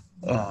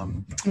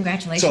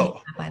congratulations,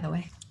 by the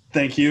way.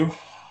 Thank you.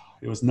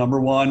 It was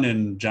 #1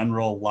 in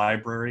general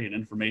library and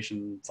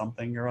information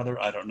something or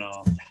other. I don't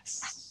know.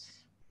 Yes.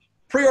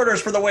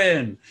 Pre-orders for the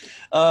win.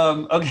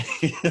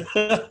 Okay.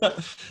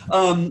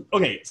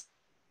 Okay.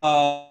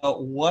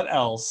 What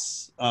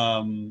else?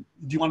 Do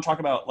you want to talk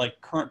about like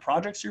current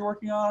projects you're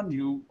working on? Do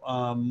you,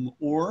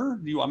 or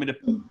do you want me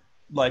to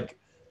like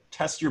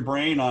test your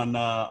brain on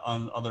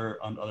other?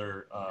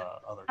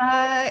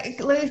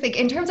 Let me think.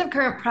 In terms of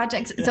current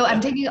projects, so I'm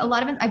taking a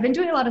lot of it. I've been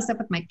doing a lot of stuff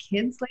with my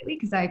kids lately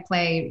because I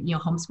play,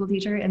 homeschool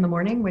teacher in the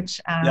morning,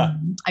 which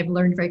I've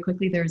learned very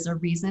quickly. There's a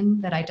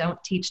reason that I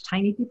don't teach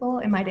tiny people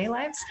in my day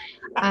lives.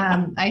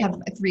 I have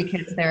 3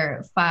 kids.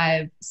 They're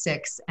 5,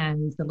 6,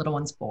 and the little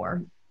one's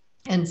 4.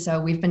 And so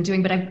we've been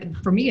doing, but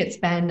for me, it's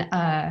been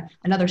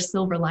another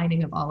silver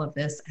lining of all of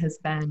this has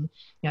been,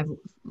 I've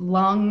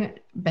long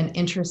been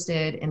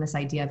interested in this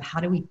idea of how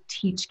do we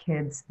teach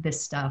kids this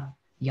stuff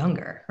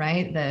younger,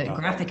 right? The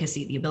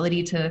graphicacy, the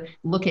ability to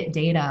look at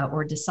data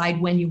or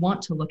decide when you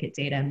want to look at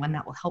data and when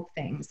that will help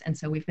things. And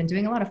so we've been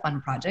doing a lot of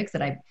fun projects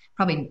that I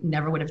probably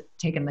never would have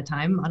taken the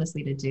time,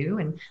 honestly, to do.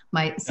 And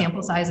my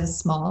sample size is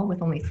small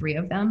with only 3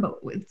 of them, but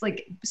it's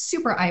like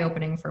super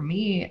eye-opening for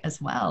me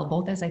as well,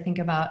 both as I think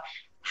about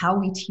how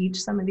we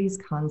teach some of these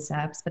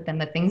concepts, but then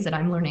the things that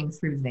I'm learning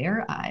through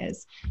their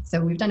eyes.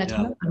 So we've done a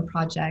ton of fun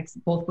projects,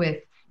 both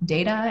with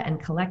data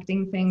and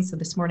collecting things. So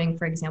this morning,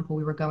 for example,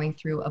 we were going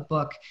through a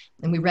book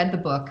and we read the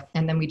book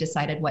and then we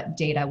decided what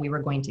data we were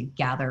going to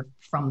gather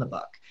from the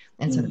book.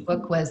 And so the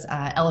book was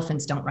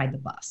Elephants Don't Ride the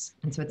Bus.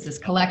 And so it's this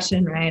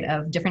collection, right,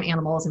 of different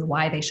animals and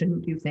why they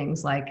shouldn't do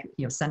things like,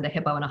 send a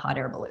hippo in a hot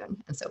air balloon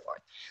and so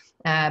forth.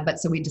 But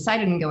so we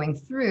decided in going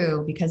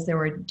through, because there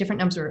were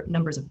different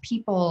numbers of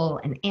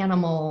people and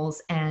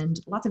animals and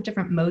lots of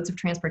different modes of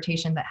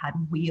transportation that had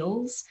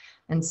wheels.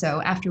 And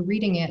so after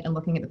reading it and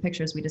looking at the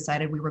pictures, we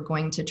decided we were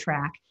going to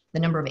track the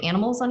number of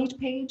animals on each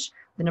page,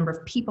 the number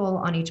of people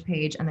on each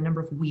page, and the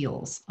number of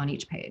wheels on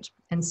each page.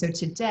 And so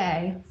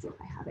today, let's see if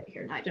I have it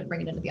here. No, I didn't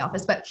bring it into the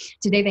office, but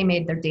today they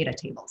made their data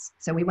tables.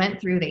 So we went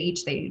through,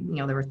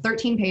 there were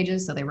 13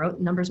 pages. So they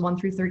wrote numbers 1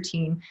 through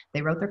 13.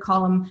 They wrote their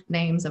column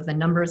names of the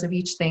numbers of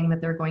each thing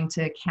that they're going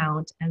to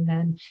count. And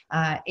then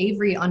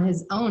Avery on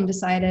his own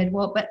decided,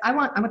 well, but I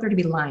want there to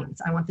be lines.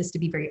 I want this to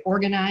be very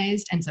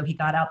organized. And so he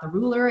got out the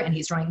ruler and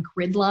he's drawing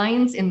grid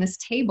lines in this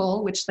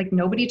table, which like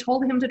nobody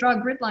told him to draw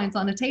grid lines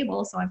on a table.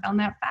 So I found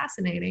that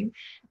fascinating.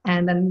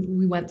 And then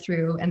we went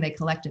through and they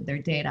collected their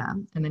data.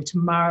 And then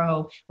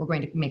tomorrow we're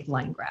going to make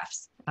line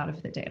graphs out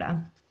of the data.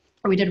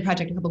 Or we did a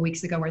project a couple of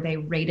weeks ago where they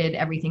rated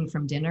everything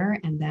from dinner,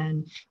 and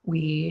then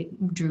we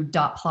drew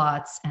dot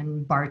plots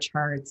and bar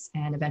charts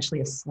and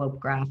eventually a slope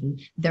graph.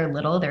 And they're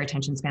little, their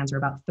attention spans are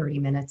about 30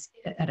 minutes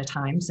at a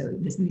time. So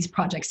these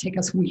projects take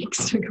us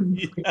weeks to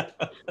complete.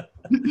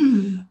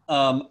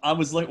 I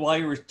was like, while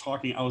you were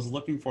talking, I was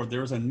looking for,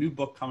 there's a new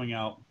book coming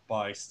out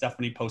by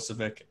Stephanie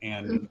Posovic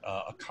and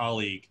a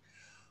colleague,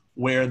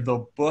 where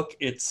the book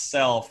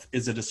itself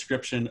is a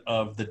description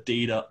of the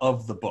data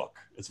of the book.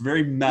 It's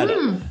very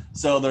meta.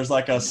 So there's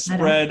like a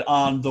spread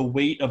on the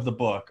weight of the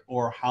book,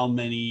 or how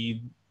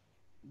many,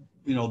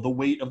 the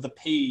weight of the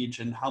page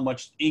and how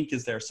much ink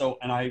is there. So,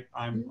 and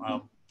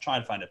I'll try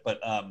to find it, but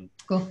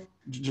cool.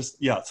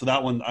 So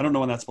that one, I don't know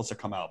when that's supposed to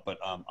come out, but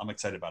I'm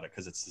excited about it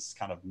because it's this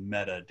kind of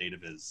meta data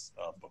viz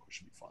book, which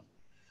should be fun.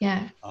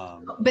 Yeah.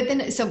 But then,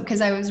 because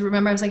I was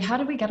like, how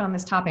did we get on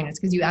this topic? And it's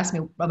because you asked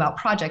me about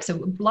projects.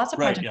 So lots of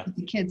projects with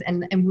the kids,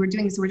 and we're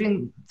doing sort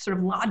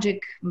of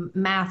logic,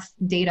 math,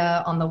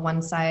 data on the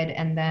one side,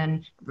 and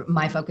then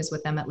my focus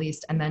with them at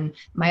least. And then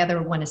my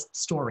other one is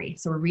story.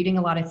 So we're reading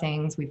a lot of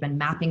things. We've been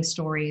mapping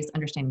stories,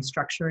 understanding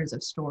structures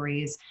of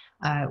stories,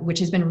 which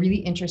has been really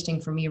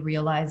interesting for me,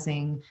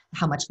 realizing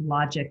how much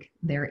logic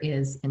there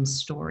is in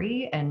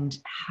story and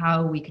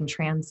how we can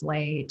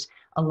translate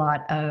a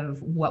lot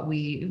of what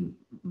we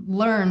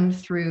learn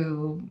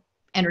through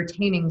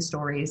entertaining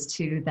stories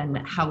to then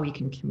how we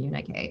can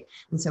communicate.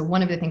 And so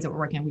one of the things that we're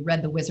working on, we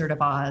read The Wizard of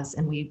Oz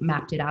and we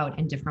mapped it out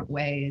in different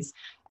ways.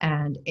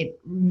 And it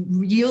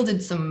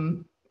yielded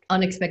some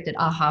unexpected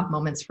aha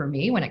moments for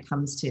me when it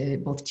comes to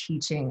both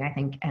teaching, I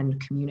think, and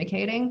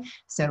communicating.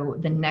 So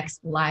the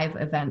next live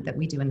event that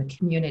we do in the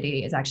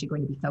community is actually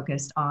going to be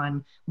focused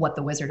on what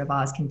The Wizard of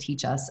Oz can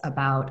teach us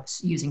about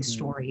using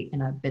story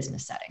in a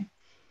business setting.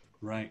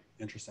 Right.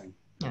 Interesting.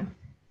 Yeah.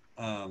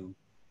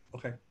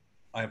 Okay.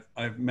 I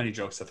have many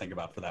jokes to think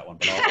about for that one,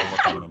 but I'll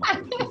work on them.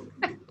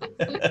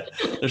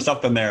 There's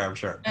something there, I'm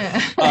sure.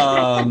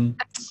 I'll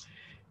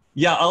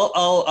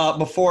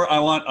before I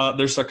want,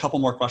 there's a couple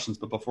more questions,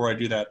 but before I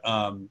do that,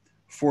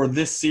 for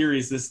this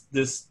series,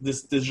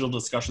 this digital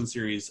discussion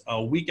series,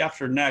 a week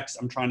after next,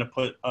 I'm trying to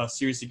put a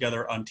series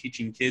together on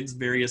teaching kids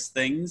various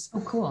things.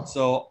 Oh, cool.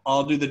 So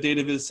I'll do the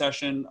data viz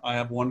session. I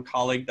have one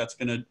colleague that's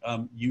going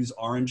to use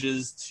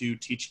oranges to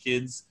teach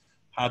kids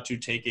how to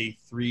take a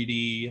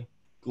 3D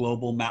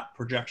global map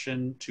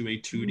projection to a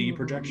 2D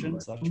projection.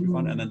 So that should be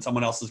fun. And then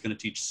someone else is going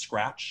to teach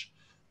Scratch.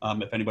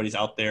 If anybody's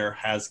out there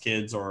has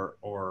kids or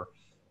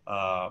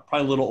probably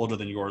a little older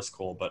than yours,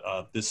 Cole,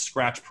 but this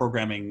Scratch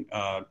programming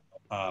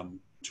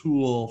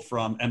tool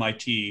from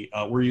MIT,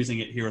 we're using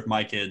it here with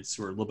my kids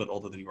who are a little bit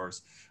older than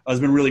yours. It's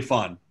been really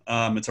fun.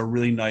 It's a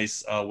really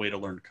nice way to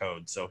learn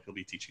code. So he'll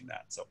be teaching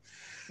that. So,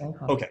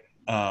 okay.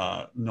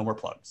 No more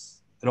plugs.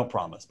 I don't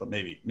promise, but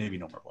maybe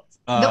no more plugs.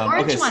 The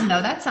orange one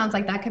though, that sounds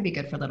like that could be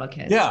good for little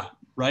kids. Yeah.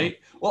 Right.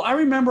 Well, I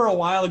remember a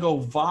while ago,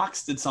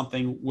 Vox did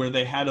something where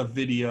they had a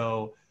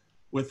video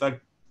with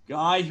a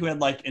guy who had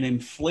like an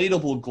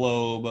inflatable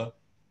globe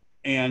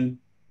and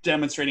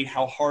demonstrating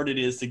how hard it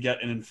is to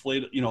get an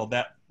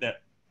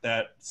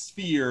that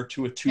sphere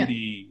to a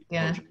 2D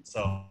version.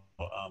 So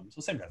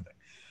same kind of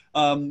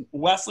thing.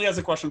 Wesley has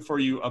a question for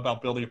you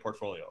about building a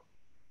portfolio.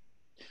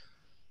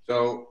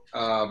 So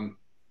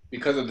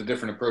because of the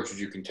different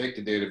approaches you can take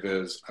to data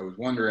viz, I was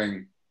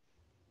wondering,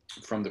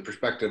 from the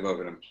perspective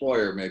of an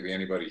employer, maybe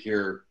anybody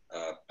here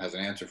has an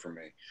answer for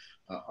me.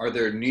 Are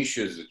there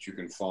niches that you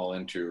can fall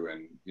into?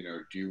 And,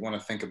 do you want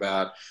to think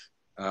about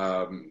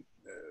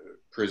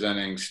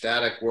presenting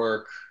static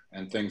work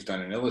and things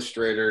done in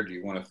Illustrator? Do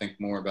you want to think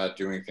more about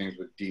doing things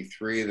with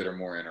D3 that are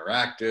more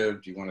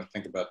interactive? Do you want to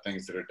think about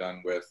things that are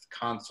done with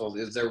consoles?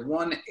 Is there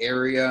one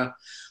area,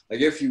 like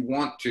if you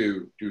want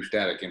to do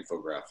static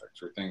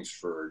infographics or things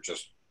for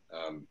just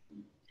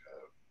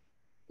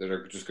that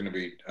are just going to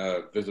be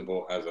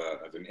visible as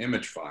an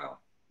image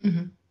file.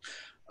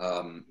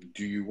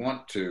 Do you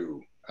want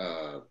to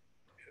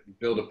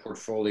build a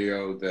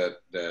portfolio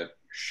that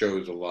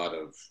shows a lot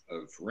of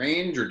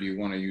range, or do you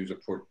want to use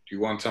do you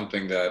want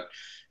something that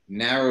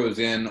narrows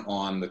in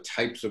on the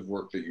types of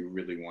work that you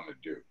really want to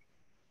do?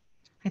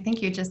 I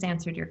think you just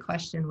answered your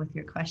question with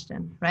your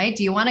question, right?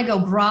 Do you want to go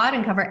broad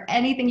and cover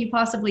anything you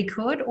possibly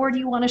could, or do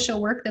you want to show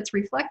work that's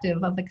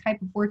reflective of the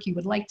type of work you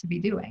would like to be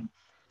doing?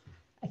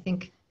 I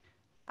think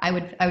I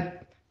would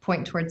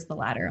point towards the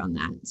latter on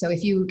that. So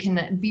if you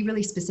can be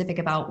really specific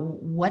about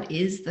what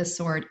is the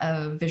sort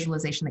of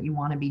visualization that you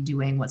want to be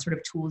doing, what sort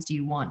of tools do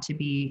you want to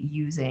be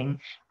using,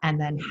 and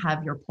then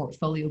have your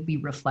portfolio be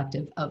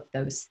reflective of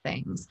those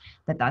things,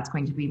 that's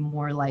going to be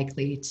more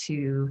likely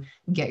to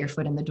get your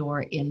foot in the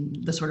door in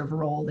the sort of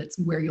role that's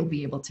where you'll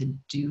be able to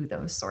do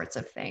those sorts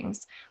of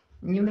things.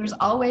 You know, there's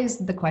always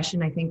the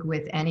question, I think,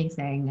 with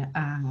anything.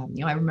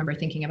 You know, I remember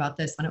thinking about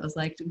this when it was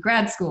like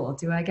grad school.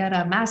 Do I get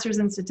a master's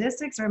in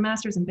statistics or a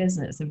master's in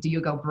business? Do you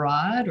go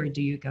broad or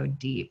do you go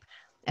deep?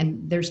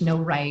 And there's no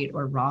right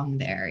or wrong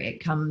there.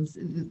 It comes,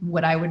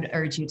 what I would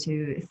urge you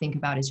to think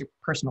about is your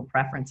personal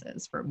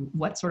preferences for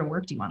what sort of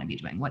work do you want to be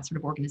doing? What sort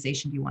of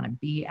organization do you want to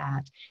be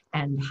at?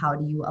 And how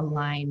do you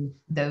align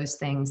those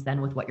things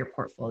then with what your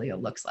portfolio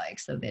looks like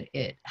so that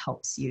it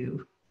helps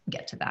you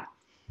get to that?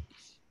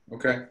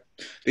 Okay.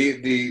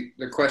 The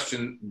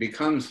question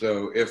becomes,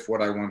 though, if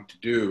what I want to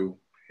do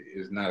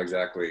is not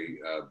exactly,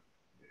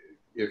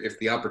 if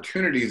the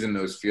opportunities in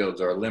those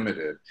fields are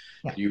limited,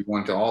 yeah. You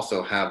want to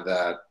also have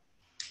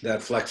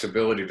that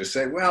flexibility to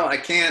say, well, I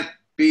can't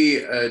be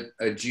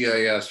a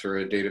GIS or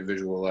a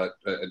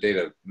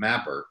data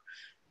mapper.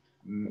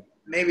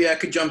 Maybe I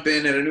could jump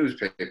in at a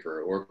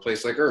newspaper or a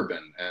place like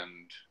Urban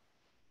and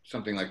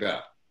something like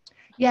that.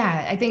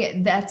 Yeah, I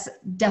think that's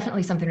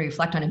definitely something to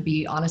reflect on and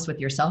be honest with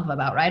yourself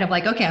about, right? Of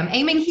like, okay, I'm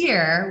aiming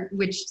here,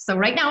 so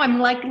right now I'm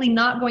likely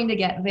not going to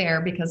get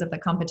there because of the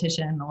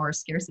competition or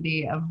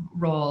scarcity of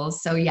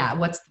roles. So yeah,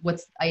 what's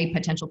a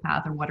potential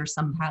path, or what are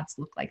some paths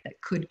look like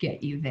that could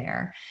get you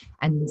there?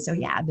 And so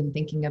yeah, I've been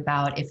thinking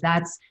about, if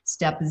that's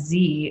step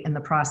Z in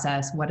the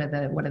process, what are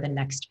the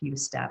next few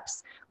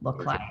steps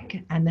look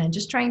like? And then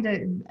just trying to,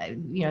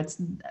 you know,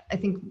 I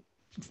think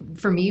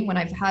for me, when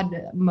I've had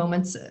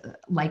moments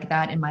like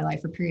that in my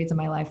life, or periods in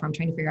my life where I'm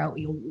trying to figure out,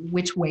 you know,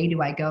 which way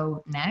do I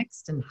go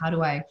next, and how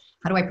do I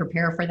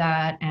prepare for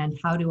that, and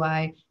how do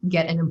I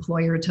get an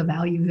employer to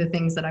value the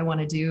things that I want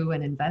to do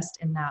and invest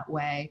in that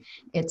way,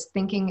 it's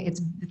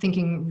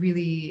thinking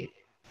really,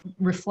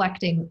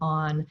 reflecting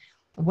on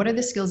what are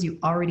the skills you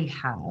already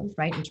have,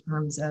 right, in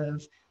terms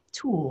of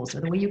tools,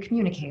 or the way you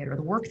communicate, or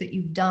the work that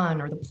you've done,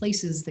 or the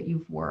places that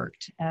you've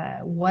worked.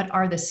 What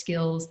are the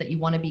skills that you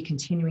want to be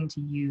continuing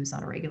to use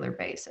on a regular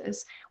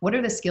basis? What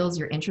are the skills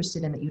you're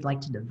interested in that you'd like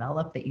to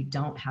develop that you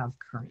don't have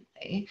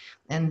currently?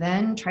 And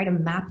then try to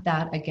map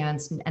that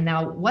against, and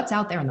now what's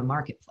out there in the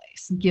marketplace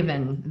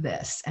given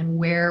this, and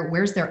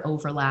where's their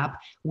overlap?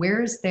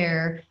 Where's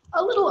there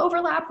a little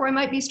overlap where I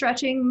might be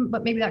stretching,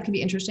 but maybe that could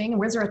be interesting? And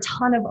where's there a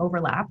ton of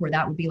overlap where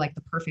that would be like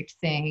the perfect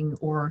thing,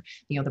 or,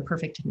 you know, the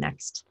perfect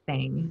next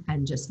thing?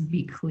 And just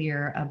be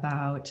clear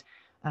about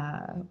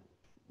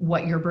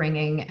what you're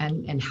bringing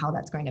and how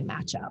that's going to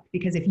match up.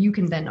 Because if you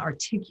can then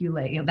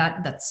articulate, you know,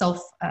 that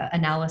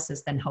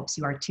self-analysis then helps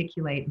you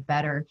articulate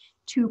better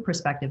to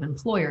prospective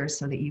employers,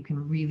 so that you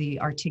can really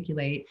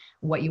articulate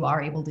what you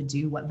are able to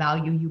do, what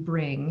value you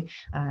bring,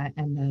 and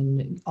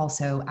then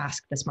also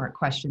ask the smart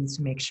questions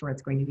to make sure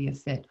it's going to be a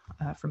fit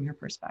from your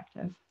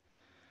perspective.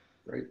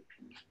 Great.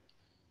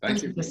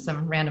 Thank you. Just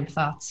some random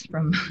thoughts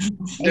from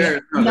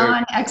a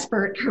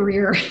non-expert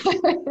career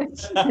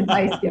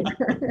advice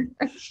giver.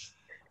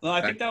 Well,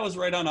 I think that was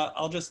right on.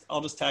 I'll just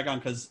tag on,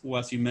 because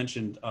Wes, you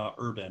mentioned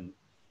Urban.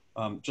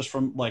 Just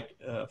from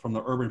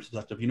the Urban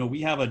perspective, you know,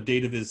 we have a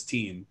data viz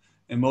team,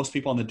 and most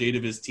people on the data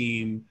viz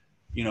team,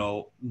 you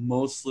know,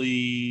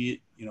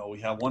 mostly, you know, we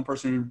have one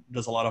person who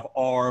does a lot of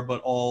R,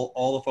 but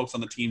all the folks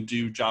on the team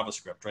do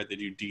JavaScript, right? They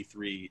do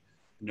D3,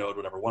 Node,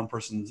 whatever. One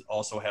person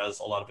also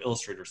has a lot of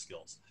Illustrator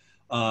skills.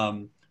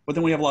 But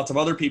then we have lots of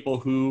other people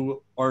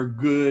who are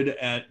good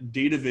at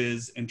data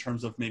viz, in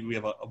terms of, maybe we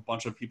have a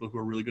bunch of people who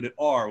are really good at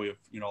R. We have,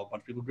 you know, a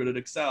bunch of people good at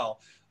Excel.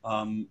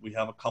 We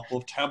have a couple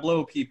of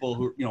Tableau people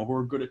who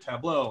are good at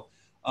Tableau.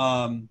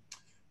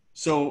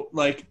 So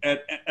like,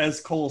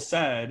 as Cole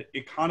said,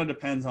 it kind of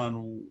depends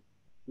on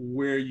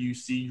where you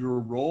see your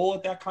role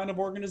at that kind of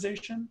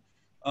organization.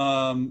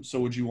 So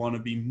would you want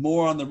to be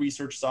more on the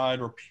research side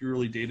or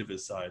purely data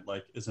viz side?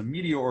 Like, as a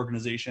media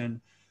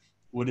organization,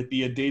 would it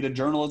be a data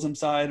journalism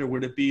side, or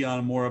would it be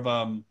on more of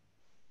I'm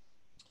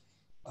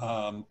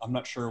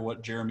not sure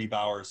what Jeremy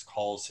Bowers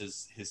calls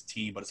his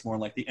team, but it's more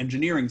like the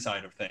engineering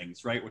side of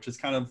things, right? Which is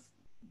kind of,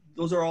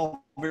 those are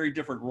all very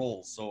different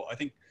roles. So I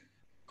think,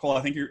 Cole,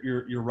 I think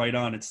you're right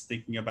on. It's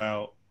thinking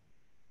about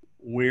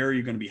where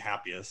you're going to be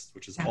happiest,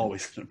 which is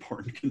always an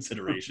important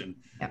consideration.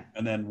 Yeah.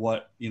 And then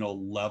what, you know,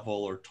 level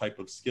or type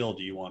of skill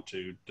do you want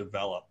to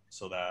develop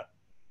so that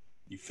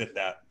you fit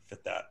that.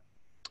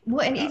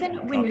 Well, and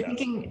even when you're podcast.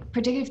 thinking,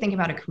 particularly thinking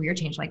about a career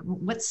change, like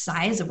what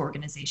size of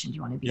organization do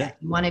you want to be Yeah. at?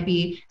 You want to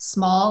be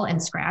small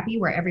and scrappy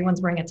where everyone's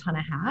wearing a ton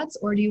of hats,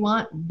 or do you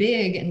want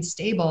big and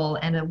stable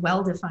and a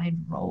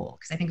well-defined role?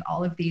 Because I think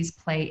all of these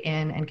play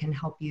in and can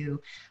help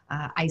you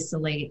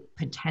isolate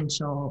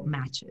potential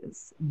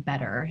matches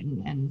better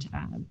and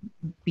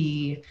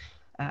be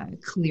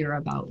clear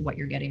about what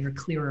you're getting, or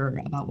clearer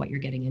about what you're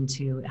getting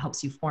into. It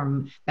helps you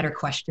form better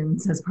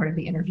questions as part of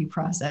the interview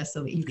process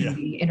so that you can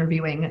be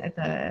interviewing at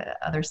the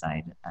other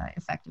side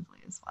effectively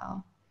as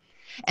well.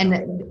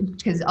 And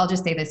because I'll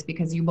just say this,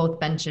 because you both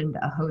mentioned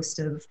a host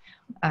of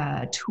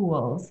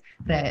tools,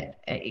 that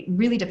it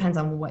really depends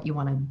on what you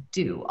want to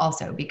do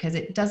also, because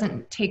it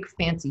doesn't take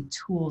fancy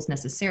tools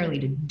necessarily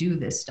to do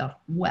this stuff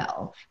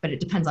well, but it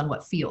depends on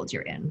what field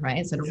you're in,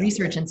 right? So at a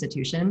research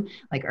institution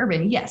like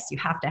Urban, yes, you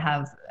have to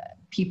have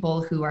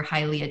people who are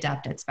highly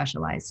adept at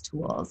specialized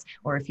tools.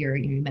 Or if you're,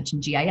 you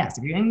mentioned GIS,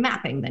 if you're doing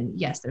mapping, then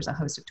yes, there's a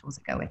host of tools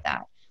that go with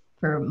that.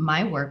 For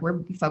my work,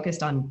 we're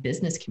focused on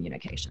business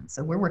communication.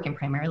 So we're working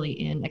primarily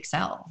in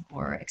Excel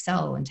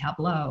and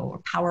Tableau or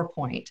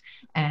PowerPoint.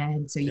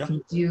 And so you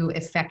can do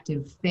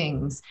effective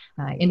things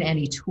in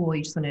any tool.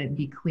 You just want to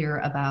be clear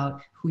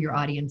about who your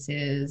audience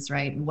is,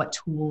 right? What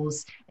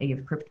tools,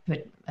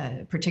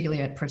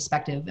 particularly at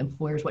prospective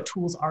employers, what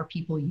tools are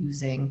people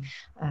using?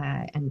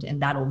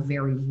 And that'll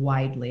vary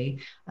widely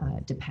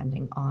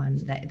depending on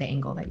the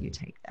angle that you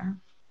take there.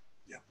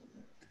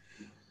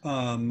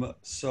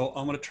 So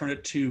I'm going to turn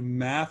it to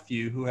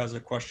Matthew, who has a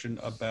question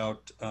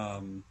about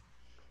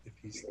if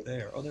he's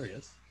there. Oh, there he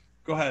is.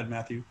 Go ahead,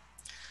 Matthew.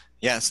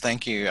 Yes,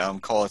 thank you,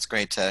 Cole. It's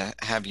great to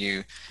have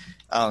you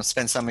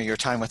spend some of your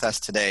time with us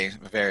today.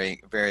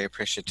 Very, very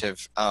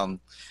appreciative. And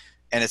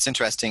it's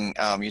interesting,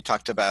 you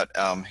talked about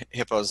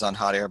hippos on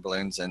hot air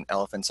balloons and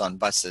elephants on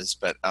buses,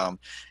 but and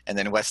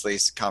then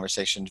Wesley's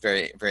conversation,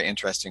 very, very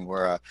interesting.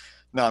 We're a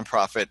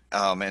nonprofit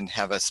and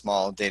have a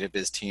small data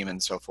biz team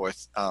and so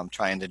forth,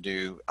 trying to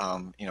do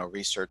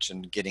research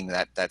and getting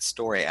that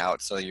story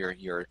out. So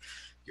your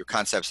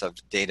concepts of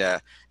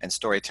data and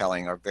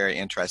storytelling are very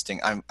interesting.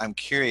 I'm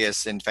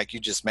curious. In fact, you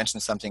just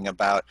mentioned something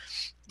about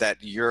that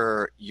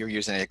you're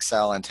using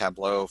Excel and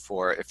Tableau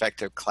for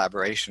effective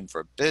collaboration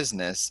for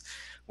business.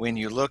 When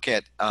you look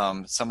at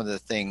some of the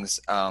things,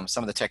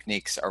 some of the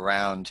techniques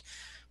around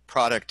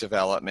product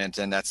development,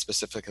 and that's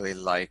specifically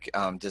like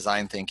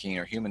design thinking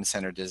or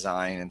human-centered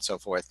design and so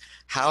forth,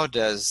 how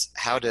does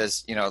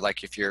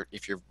like if you're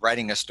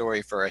writing a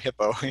story for a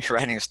hippo, you're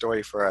writing a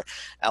story for an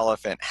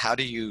elephant, how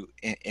do you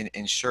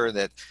ensure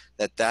that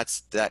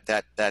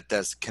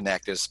does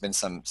connect? There's been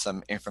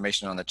some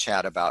information on the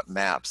chat about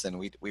maps, and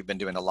we've been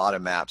doing a lot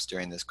of maps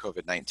during this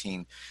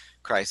COVID-19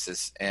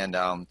 crisis, and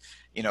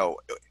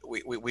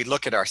we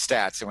look at our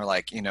stats and we're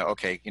like,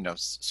 okay,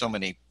 so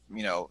many,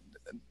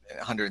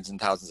 hundreds and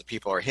thousands of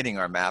people are hitting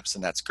our maps,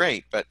 and that's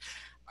great, but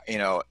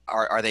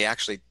are they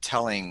actually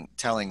telling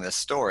the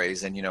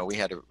stories? And we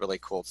had a really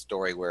cool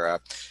story where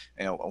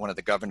one of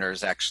the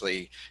governors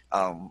actually,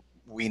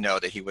 we know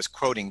that he was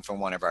quoting from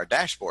one of our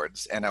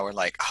dashboards, and I was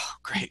like, oh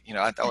great,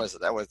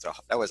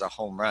 that was a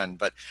home run.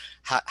 But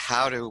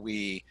how do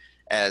we,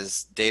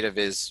 as data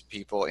viz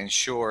people,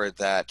 ensure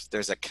that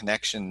there's a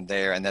connection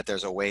there, and that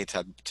there's a way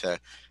to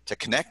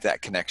connect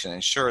that connection,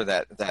 ensure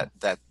that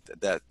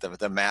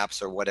the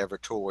maps or whatever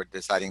tool we're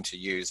deciding to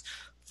use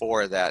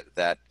for that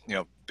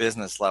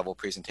business level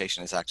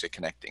presentation is actually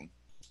connecting?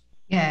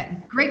 Yeah,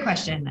 great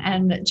question,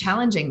 and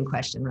challenging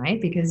question, right?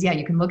 Because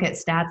you can look at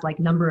stats like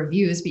number of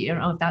views, but you don't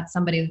know if that's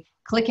somebody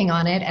clicking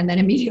on it and then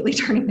immediately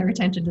turning their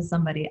attention to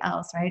somebody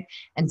else, right?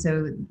 And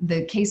so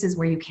the cases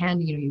where you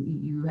can,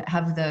 you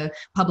have the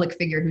public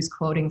figure who's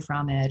quoting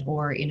from it,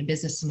 or in a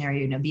business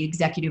scenario, the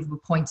executive who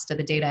points to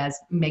the data as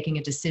making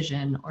a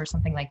decision or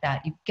something like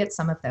that, you get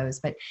some of those.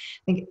 But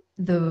I think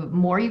the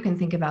more you can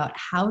think about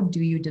how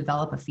do you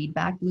develop a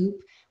feedback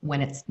loop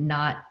when it's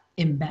not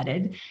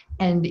embedded,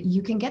 and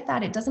you can get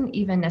that. It doesn't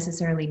even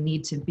necessarily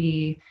need to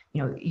be,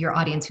 your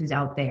audience who's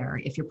out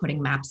there, if you're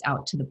putting maps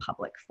out to the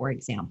public, for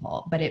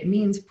example, but it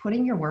means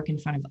putting your work in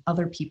front of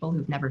other people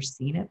who've never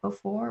seen it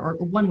before. Or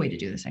one way to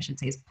do this, I should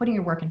say, is putting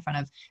your work in front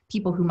of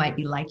people who might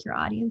be like your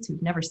audience,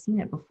 who've never seen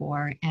it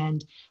before,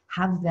 and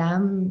have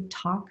them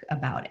talk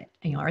about it.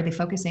 Are they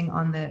focusing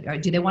on or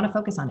do they want to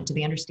focus on it? Do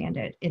they understand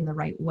it in the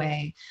right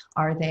way?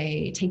 Are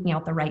they taking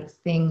out the right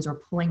things or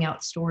pulling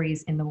out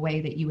stories in the way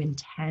that you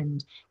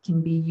intend?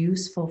 Can be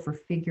useful for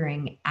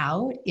figuring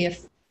out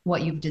if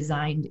what you've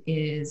designed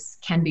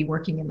can be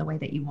working in the way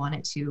that you want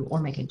it to, or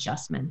make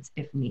adjustments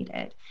if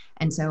needed.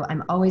 And so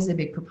I'm always a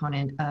big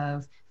proponent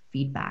of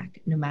feedback,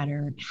 no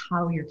matter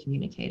how you're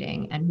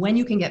communicating. And when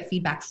you can get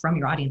feedback from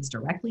your audience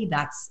directly,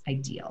 that's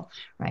ideal,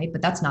 right?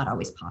 But that's not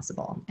always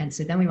possible. And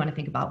so then we want to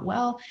think about,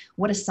 well,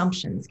 what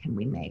assumptions can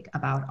we make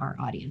about our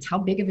audience? How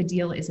big of a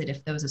deal is it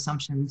if those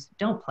assumptions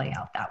don't play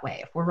out that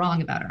way? If we're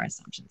wrong about our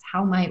assumptions,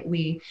 how might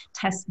we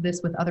test this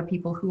with other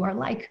people who are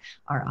like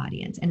our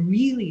audience? And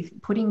really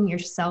putting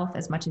yourself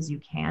as much as you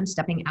can,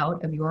 stepping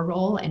out of your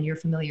role and your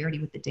familiarity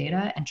with the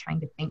data and trying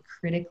to think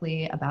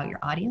critically about your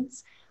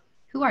audience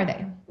Who are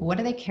they? What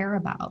do they care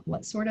about?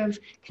 What sort of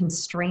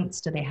constraints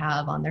do they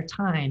have on their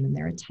time and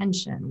their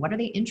attention? What are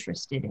they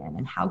interested in?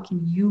 And how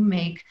can you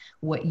make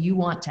what you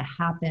want to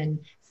happen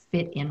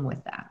fit in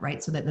with that,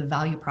 right? So that the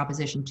value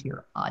proposition to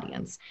your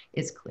audience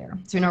is clear.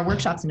 So in our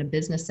workshops in a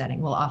business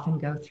setting, we'll often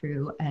go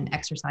through an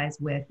exercise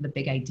with the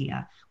big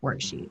idea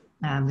worksheet.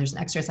 There's an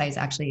exercise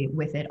actually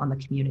with it on the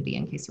community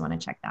in case you want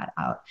to check that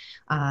out.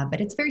 But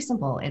it's very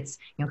simple. It's,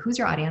 who's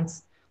your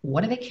audience?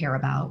 What do they care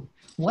about?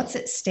 What's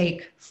at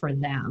stake for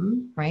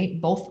them, right?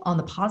 Both on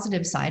the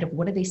positive side of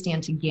what do they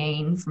stand to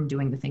gain from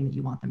doing the thing that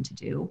you want them to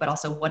do, but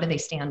also what do they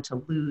stand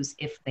to lose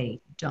if they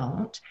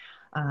don't?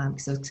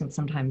 So it can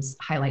sometimes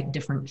highlight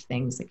different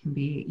things that can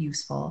be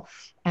useful.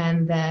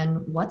 And then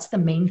what's the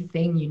main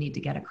thing you need to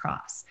get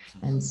across?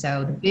 And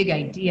so the big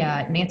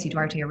idea, Nancy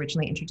Duarte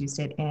originally introduced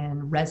it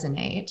in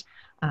Resonate,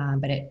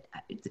 but it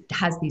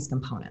has these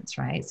components,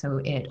 right? So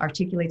it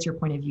articulates your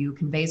point of view,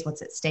 conveys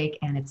what's at stake,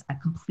 and it's a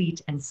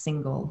complete and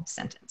single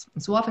sentence.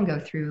 And so we'll often go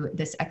through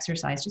this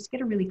exercise just to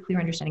get a really clear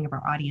understanding of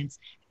our audience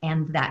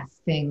and that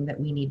thing that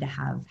we need to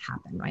have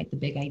happen, right? The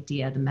big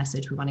idea, the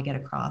message we want to get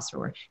across,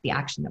 or the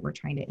action that we're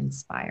trying to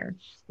inspire,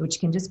 which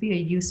can just be a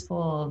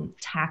useful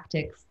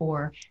tactic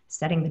for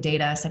setting the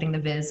data, setting the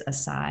viz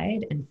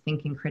aside, and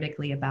thinking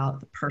critically about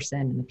the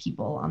person and the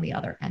people on the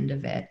other end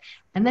of it.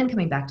 And then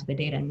coming back to the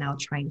data and now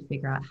trying to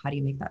figure out how do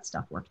you make that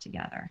stuff work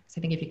together. So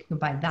I think if you can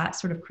combine that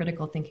sort of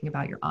critical thinking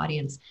about your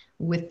audience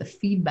with the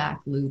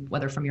feedback loop,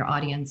 whether from your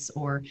audience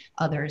or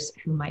others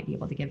who might be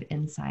able to give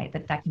insight,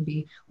 that can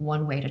be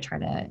one way to try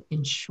to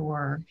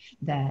ensure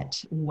that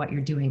what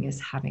you're doing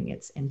is having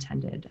its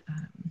intended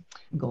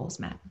goals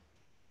met.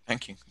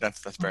 Thank you.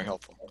 That's very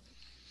helpful.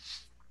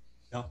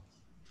 Yeah.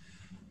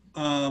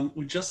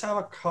 We just have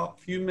a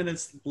few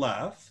minutes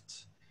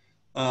left.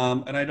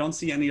 And I don't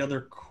see any other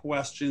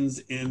questions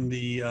in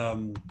the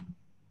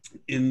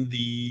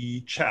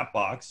chat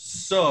box.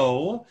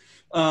 So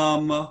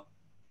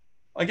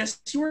I guess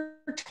you were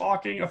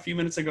talking a few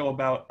minutes ago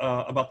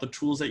about the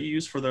tools that you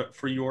use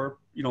for your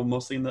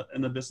mostly in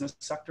the business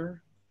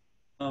sector.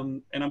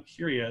 And I'm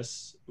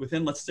curious,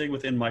 let's stay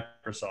within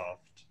Microsoft.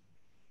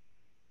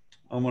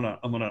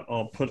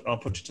 I'll put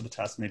you to the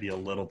test maybe a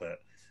little bit.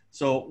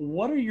 So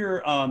what are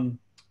your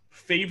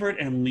favorite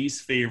and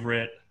least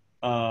favorite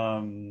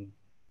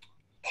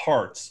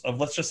parts of,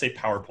 let's just say,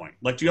 PowerPoint?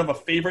 Like, do you have a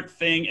favorite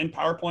thing in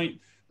PowerPoint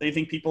that you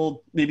think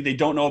people maybe they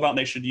don't know about and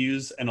they should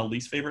use, and a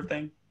least favorite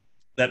thing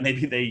that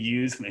maybe they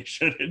use and they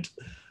shouldn't?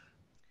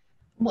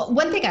 Well,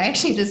 one thing I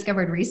actually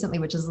discovered recently,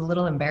 which is a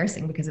little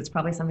embarrassing because it's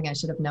probably something I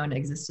should have known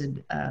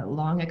existed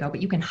long ago,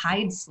 but you can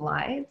hide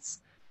slides.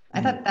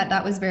 I thought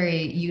that was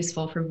very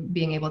useful for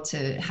being able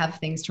to have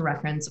things to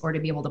reference or to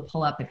be able to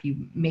pull up if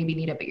you maybe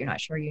need it, but you're not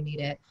sure you need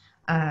it.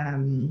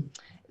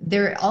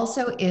 There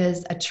also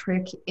is a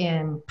trick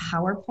in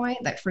PowerPoint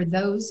that for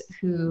those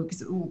who,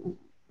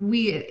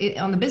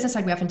 on the business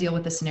side, we often deal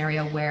with the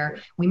scenario where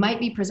we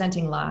might be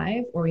presenting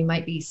live or we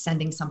might be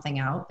sending something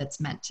out that's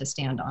meant to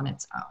stand on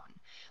its own.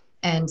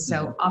 And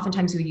so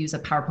oftentimes we use a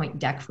PowerPoint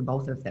deck for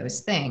both of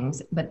those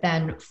things. But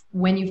then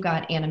when you've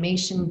got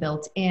animation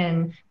built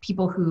in,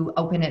 people who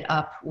open it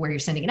up where you're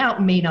sending it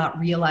out may not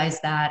realize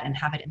that and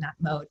have it in that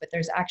mode. But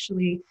there's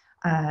actually,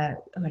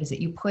 what is it?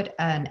 You put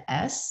an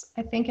S,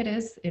 I think it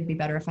is. It'd be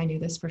better if I knew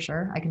this for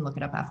sure. I can look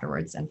it up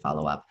afterwards and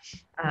follow up.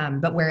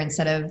 But where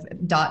instead of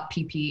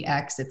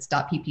 .ppx, it's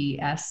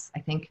 .pps, I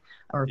think.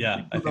 Or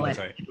yeah, I think that's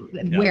right.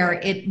 Yeah.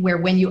 Where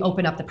when you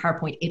open up the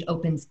PowerPoint, it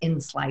opens in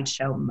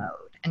slideshow mode.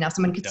 And now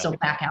someone could still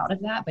back out of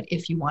that, but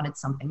if you wanted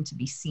something to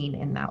be seen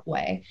in that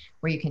way,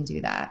 where you can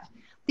do that.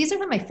 These are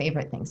not my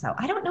favorite things though.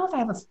 I don't know if I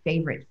have a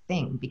favorite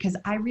thing because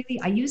I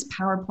use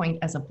PowerPoint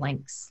as a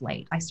blank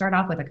slate. I start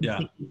off with a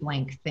completely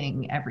blank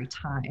thing every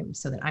time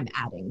so that I'm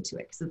adding to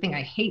it. Because the thing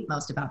I hate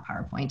most about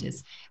PowerPoint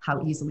is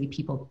how easily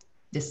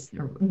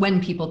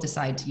when people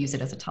decide to use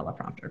it as a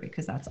teleprompter,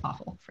 because that's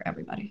awful for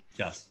everybody.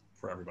 Yes,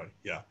 for everybody,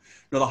 yeah.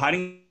 No, the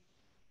hiding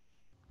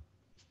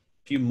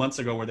a few months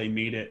ago where they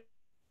made it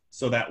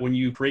so that when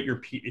you create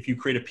if you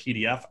create a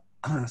PDF,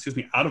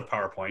 out of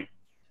PowerPoint,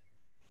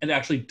 it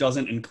actually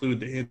doesn't include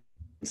the hidden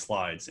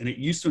slides. And it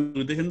used to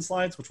include the hidden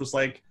slides, which was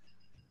like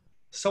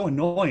so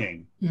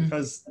annoying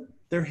because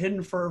they're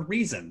hidden for a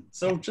reason.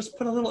 So just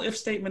put a little if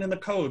statement in the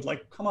code,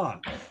 like, come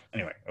on.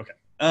 Anyway, okay.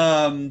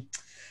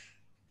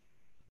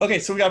 Okay,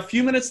 so we got a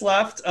few minutes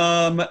left.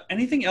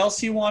 Anything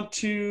else you want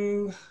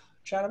to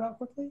chat about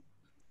quickly?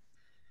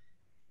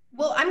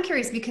 Well, I'm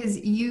curious because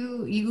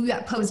you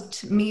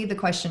posed me the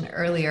question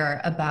earlier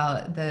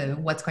about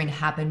what's going to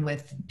happen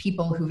with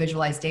people who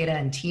visualize data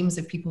and teams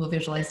of people who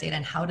visualize data,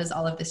 and how does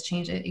all of this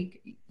change it?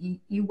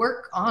 You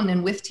work on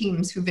and with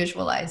teams who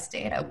visualize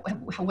data.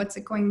 What's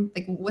it going,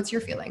 like, what's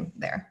your feeling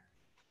there?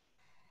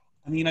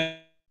 I mean,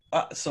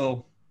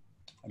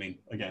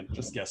 again,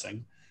 just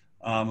guessing.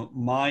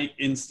 My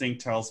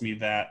instinct tells me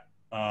that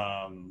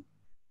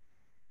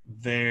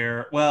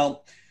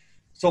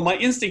so my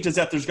instinct is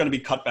that there's going to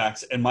be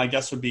cutbacks, and my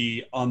guess would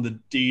be on the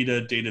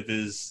data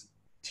viz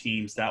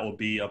teams, that will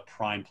be a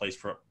prime place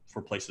for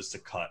places to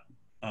cut,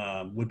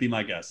 would be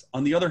my guess.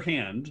 On the other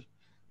hand,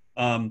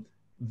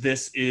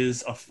 this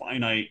is a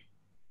finite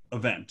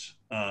event.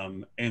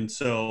 And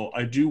so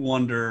I do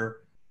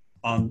wonder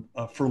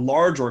for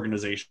large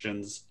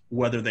organizations,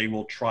 whether they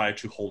will try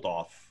to hold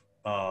off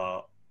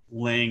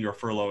laying or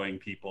furloughing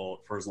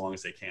people for as long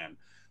as they can.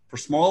 For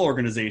small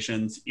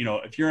organizations,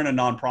 if you're in a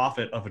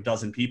nonprofit of a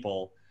dozen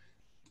people,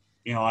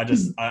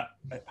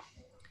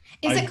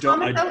 Is it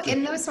common though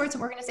in those sorts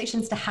of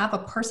organizations to have a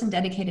person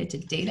dedicated to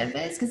data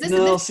viz? Because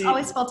this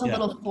always felt a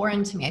little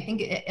foreign to me. I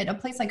think at a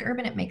place like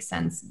Urban, it makes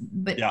sense.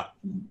 But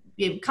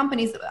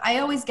companies, I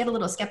always get a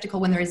little skeptical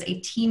when there is a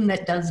team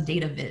that does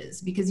data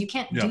viz, because you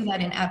can't do that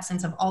in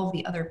absence of all of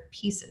the other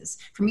pieces.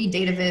 For me,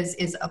 data viz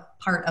is a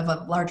part of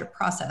a larger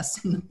process.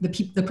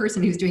 The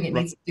person who's doing it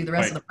needs to do the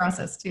rest of the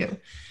process too.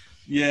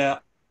 Yeah.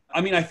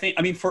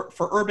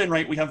 For Urban,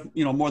 right, we have,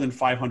 more than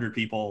 500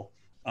 people.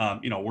 I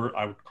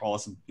would call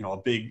us, a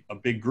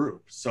big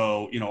group.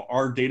 So,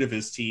 our data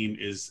viz team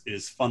is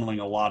funneling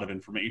a lot of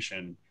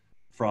information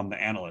from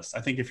the analysts. I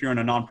think if you're in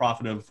a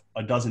nonprofit of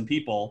a dozen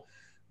people,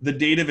 the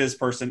data viz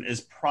person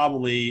is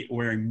probably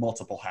wearing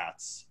multiple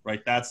hats,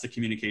 right? That's the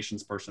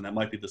communications person. That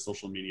might be the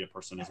social media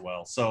person as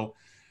well. So,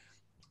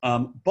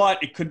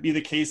 but it could be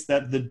the case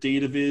that the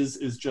data viz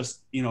is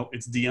just,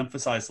 it's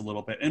de-emphasized a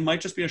little bit. It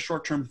might just be a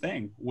short-term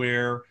thing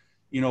where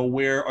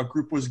a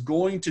group was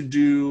going to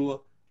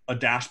do a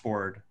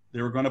dashboard.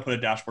 They were going to put a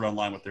dashboard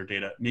online with their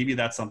data. Maybe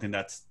that's something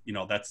that's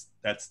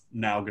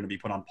now going to be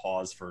put on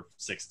pause for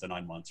 6 to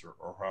 9 months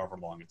or however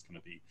long it's going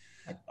to be.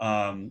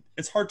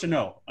 It's hard to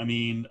know. I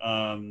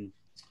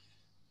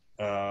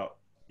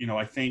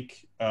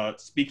think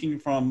speaking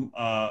from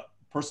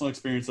personal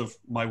experience of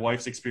my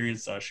wife's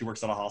experience, she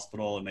works at a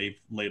hospital and they've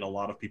laid a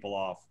lot of people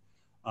off.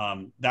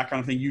 That kind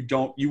of thing.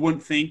 You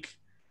wouldn't think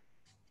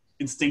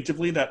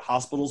instinctively that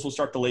hospitals will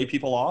start to lay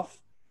people off.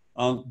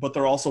 But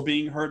they're also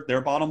being hurt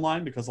their bottom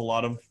line because a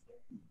lot of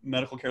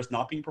medical care is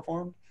not being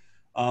performed.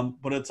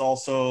 But it's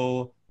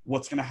also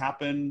what's going to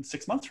happen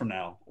 6 months from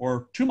now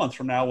or 2 months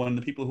from now when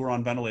the people who are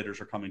on ventilators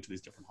are coming to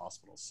these different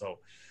hospitals.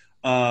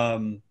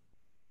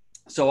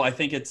 So I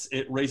think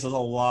it raises a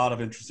lot of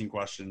interesting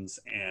questions,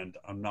 and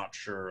I'm not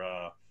sure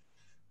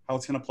how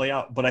it's going to play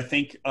out. But I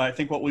think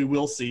what we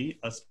will see,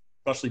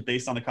 especially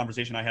based on the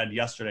conversation I had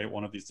yesterday at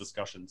one of these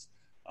discussions,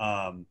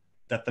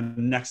 that the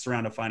next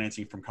round of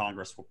financing from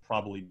Congress will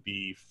probably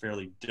be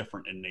fairly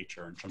different in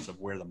nature in terms of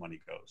where the money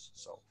goes.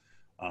 So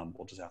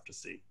we'll just have to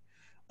see.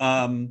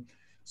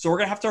 So we're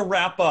gonna have to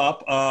wrap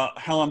up.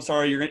 Helen, I'm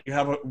sorry, you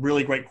have a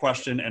really great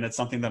question, and it's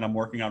something that I'm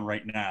working on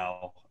right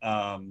now.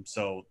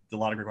 So a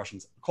lot of great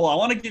questions. Cole, I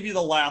wanna give you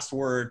the last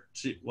word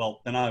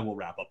then I will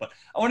wrap up, but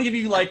I wanna give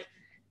you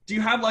do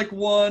you have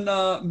one,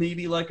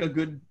 maybe a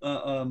good,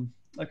 a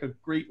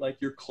great,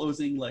 your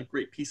closing,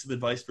 great piece of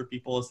advice for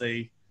people as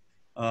they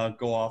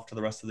go off to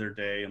the rest of their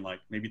day, and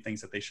maybe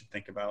things that they should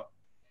think about?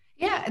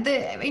 Yeah,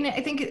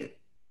 I think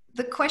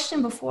the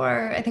question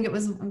before, I think it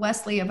was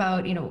Wesley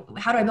about,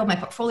 how do I build my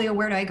portfolio?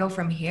 Where do I go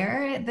from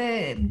here?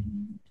 The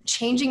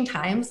changing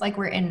times like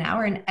we're in now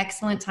are an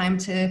excellent time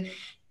to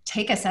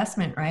take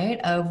assessment, right,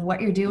 of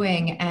what you're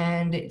doing,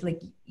 and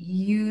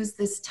use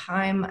this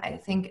time, I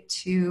think,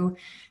 to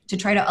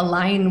try to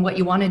align what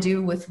you want to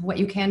do with what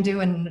you can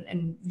do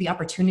and the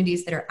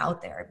opportunities that are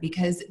out there,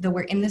 because though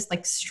we're in this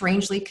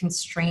strangely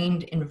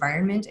constrained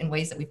environment in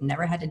ways that we've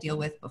never had to deal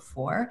with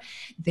before,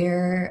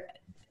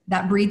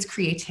 that breeds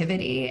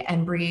creativity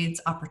and breeds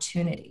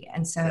opportunity.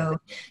 And so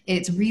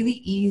it's really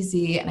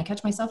easy, and I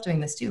catch myself doing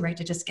this too, right,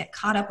 to just get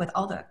caught up with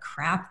all the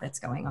crap that's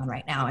going on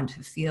right now and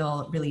to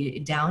feel really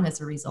down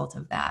as a result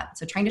of that.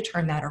 So trying to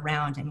turn that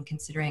around and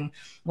considering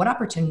what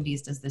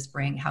opportunities does this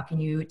bring? How can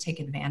you take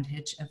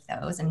advantage of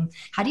those? And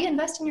how do you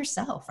invest in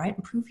yourself, right?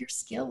 Improve your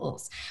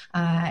skills.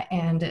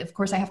 And of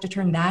course, I have to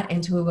turn that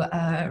into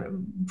a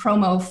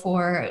promo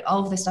for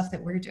all of the stuff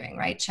that we're doing,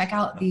 right? Check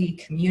out the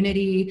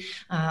community,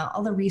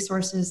 all the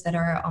resources that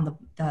are on the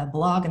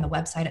blog and the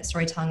website at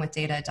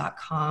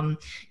storytellingwithdata.com.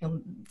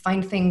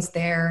 Find things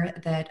there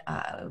that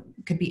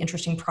could be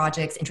interesting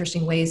projects,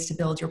 interesting ways to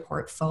build your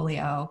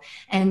portfolio,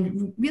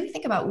 and really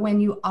think about when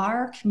you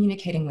are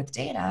communicating with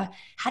data,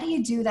 how do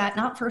you do that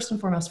not first and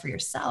foremost for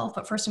yourself,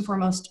 but first and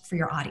foremost for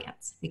your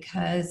audience?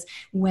 Because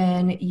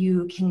when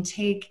you can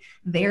take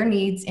their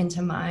needs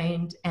into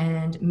mind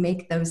and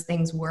make those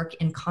things work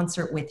in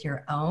concert with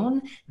your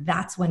own,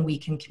 that's when we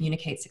can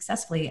communicate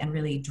successfully and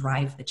really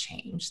drive the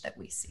change that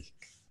we seek.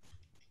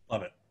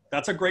 Love it.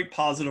 That's a great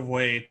positive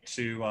way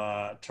to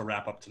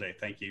wrap up today.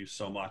 Thank you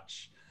so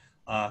much.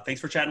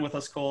 Thanks for chatting with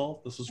us,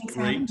 Cole. This was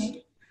great.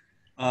 It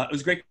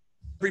was great,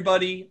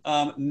 everybody.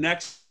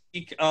 Next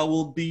week,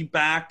 we'll be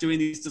back doing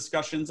these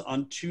discussions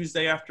on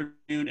Tuesday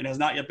afternoon. It has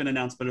not yet been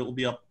announced, but it will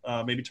be up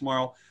maybe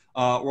tomorrow.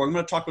 Where I'm going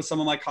to talk with some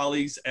of my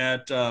colleagues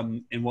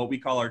in what we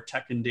call our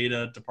tech and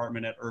data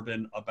department at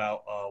Urban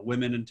about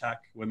women in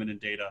tech, women in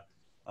data,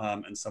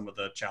 and some of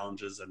the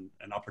challenges and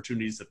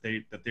opportunities that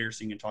they're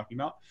seeing and talking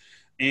about.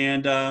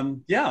 And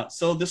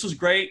so this was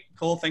great.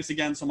 Cole, thanks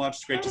again so much.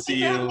 It's great to see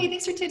you.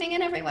 Thanks for tuning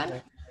in,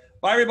 everyone.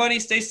 Bye, everybody.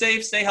 Stay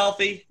safe, stay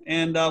healthy,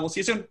 and we'll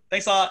see you soon.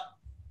 Thanks a lot.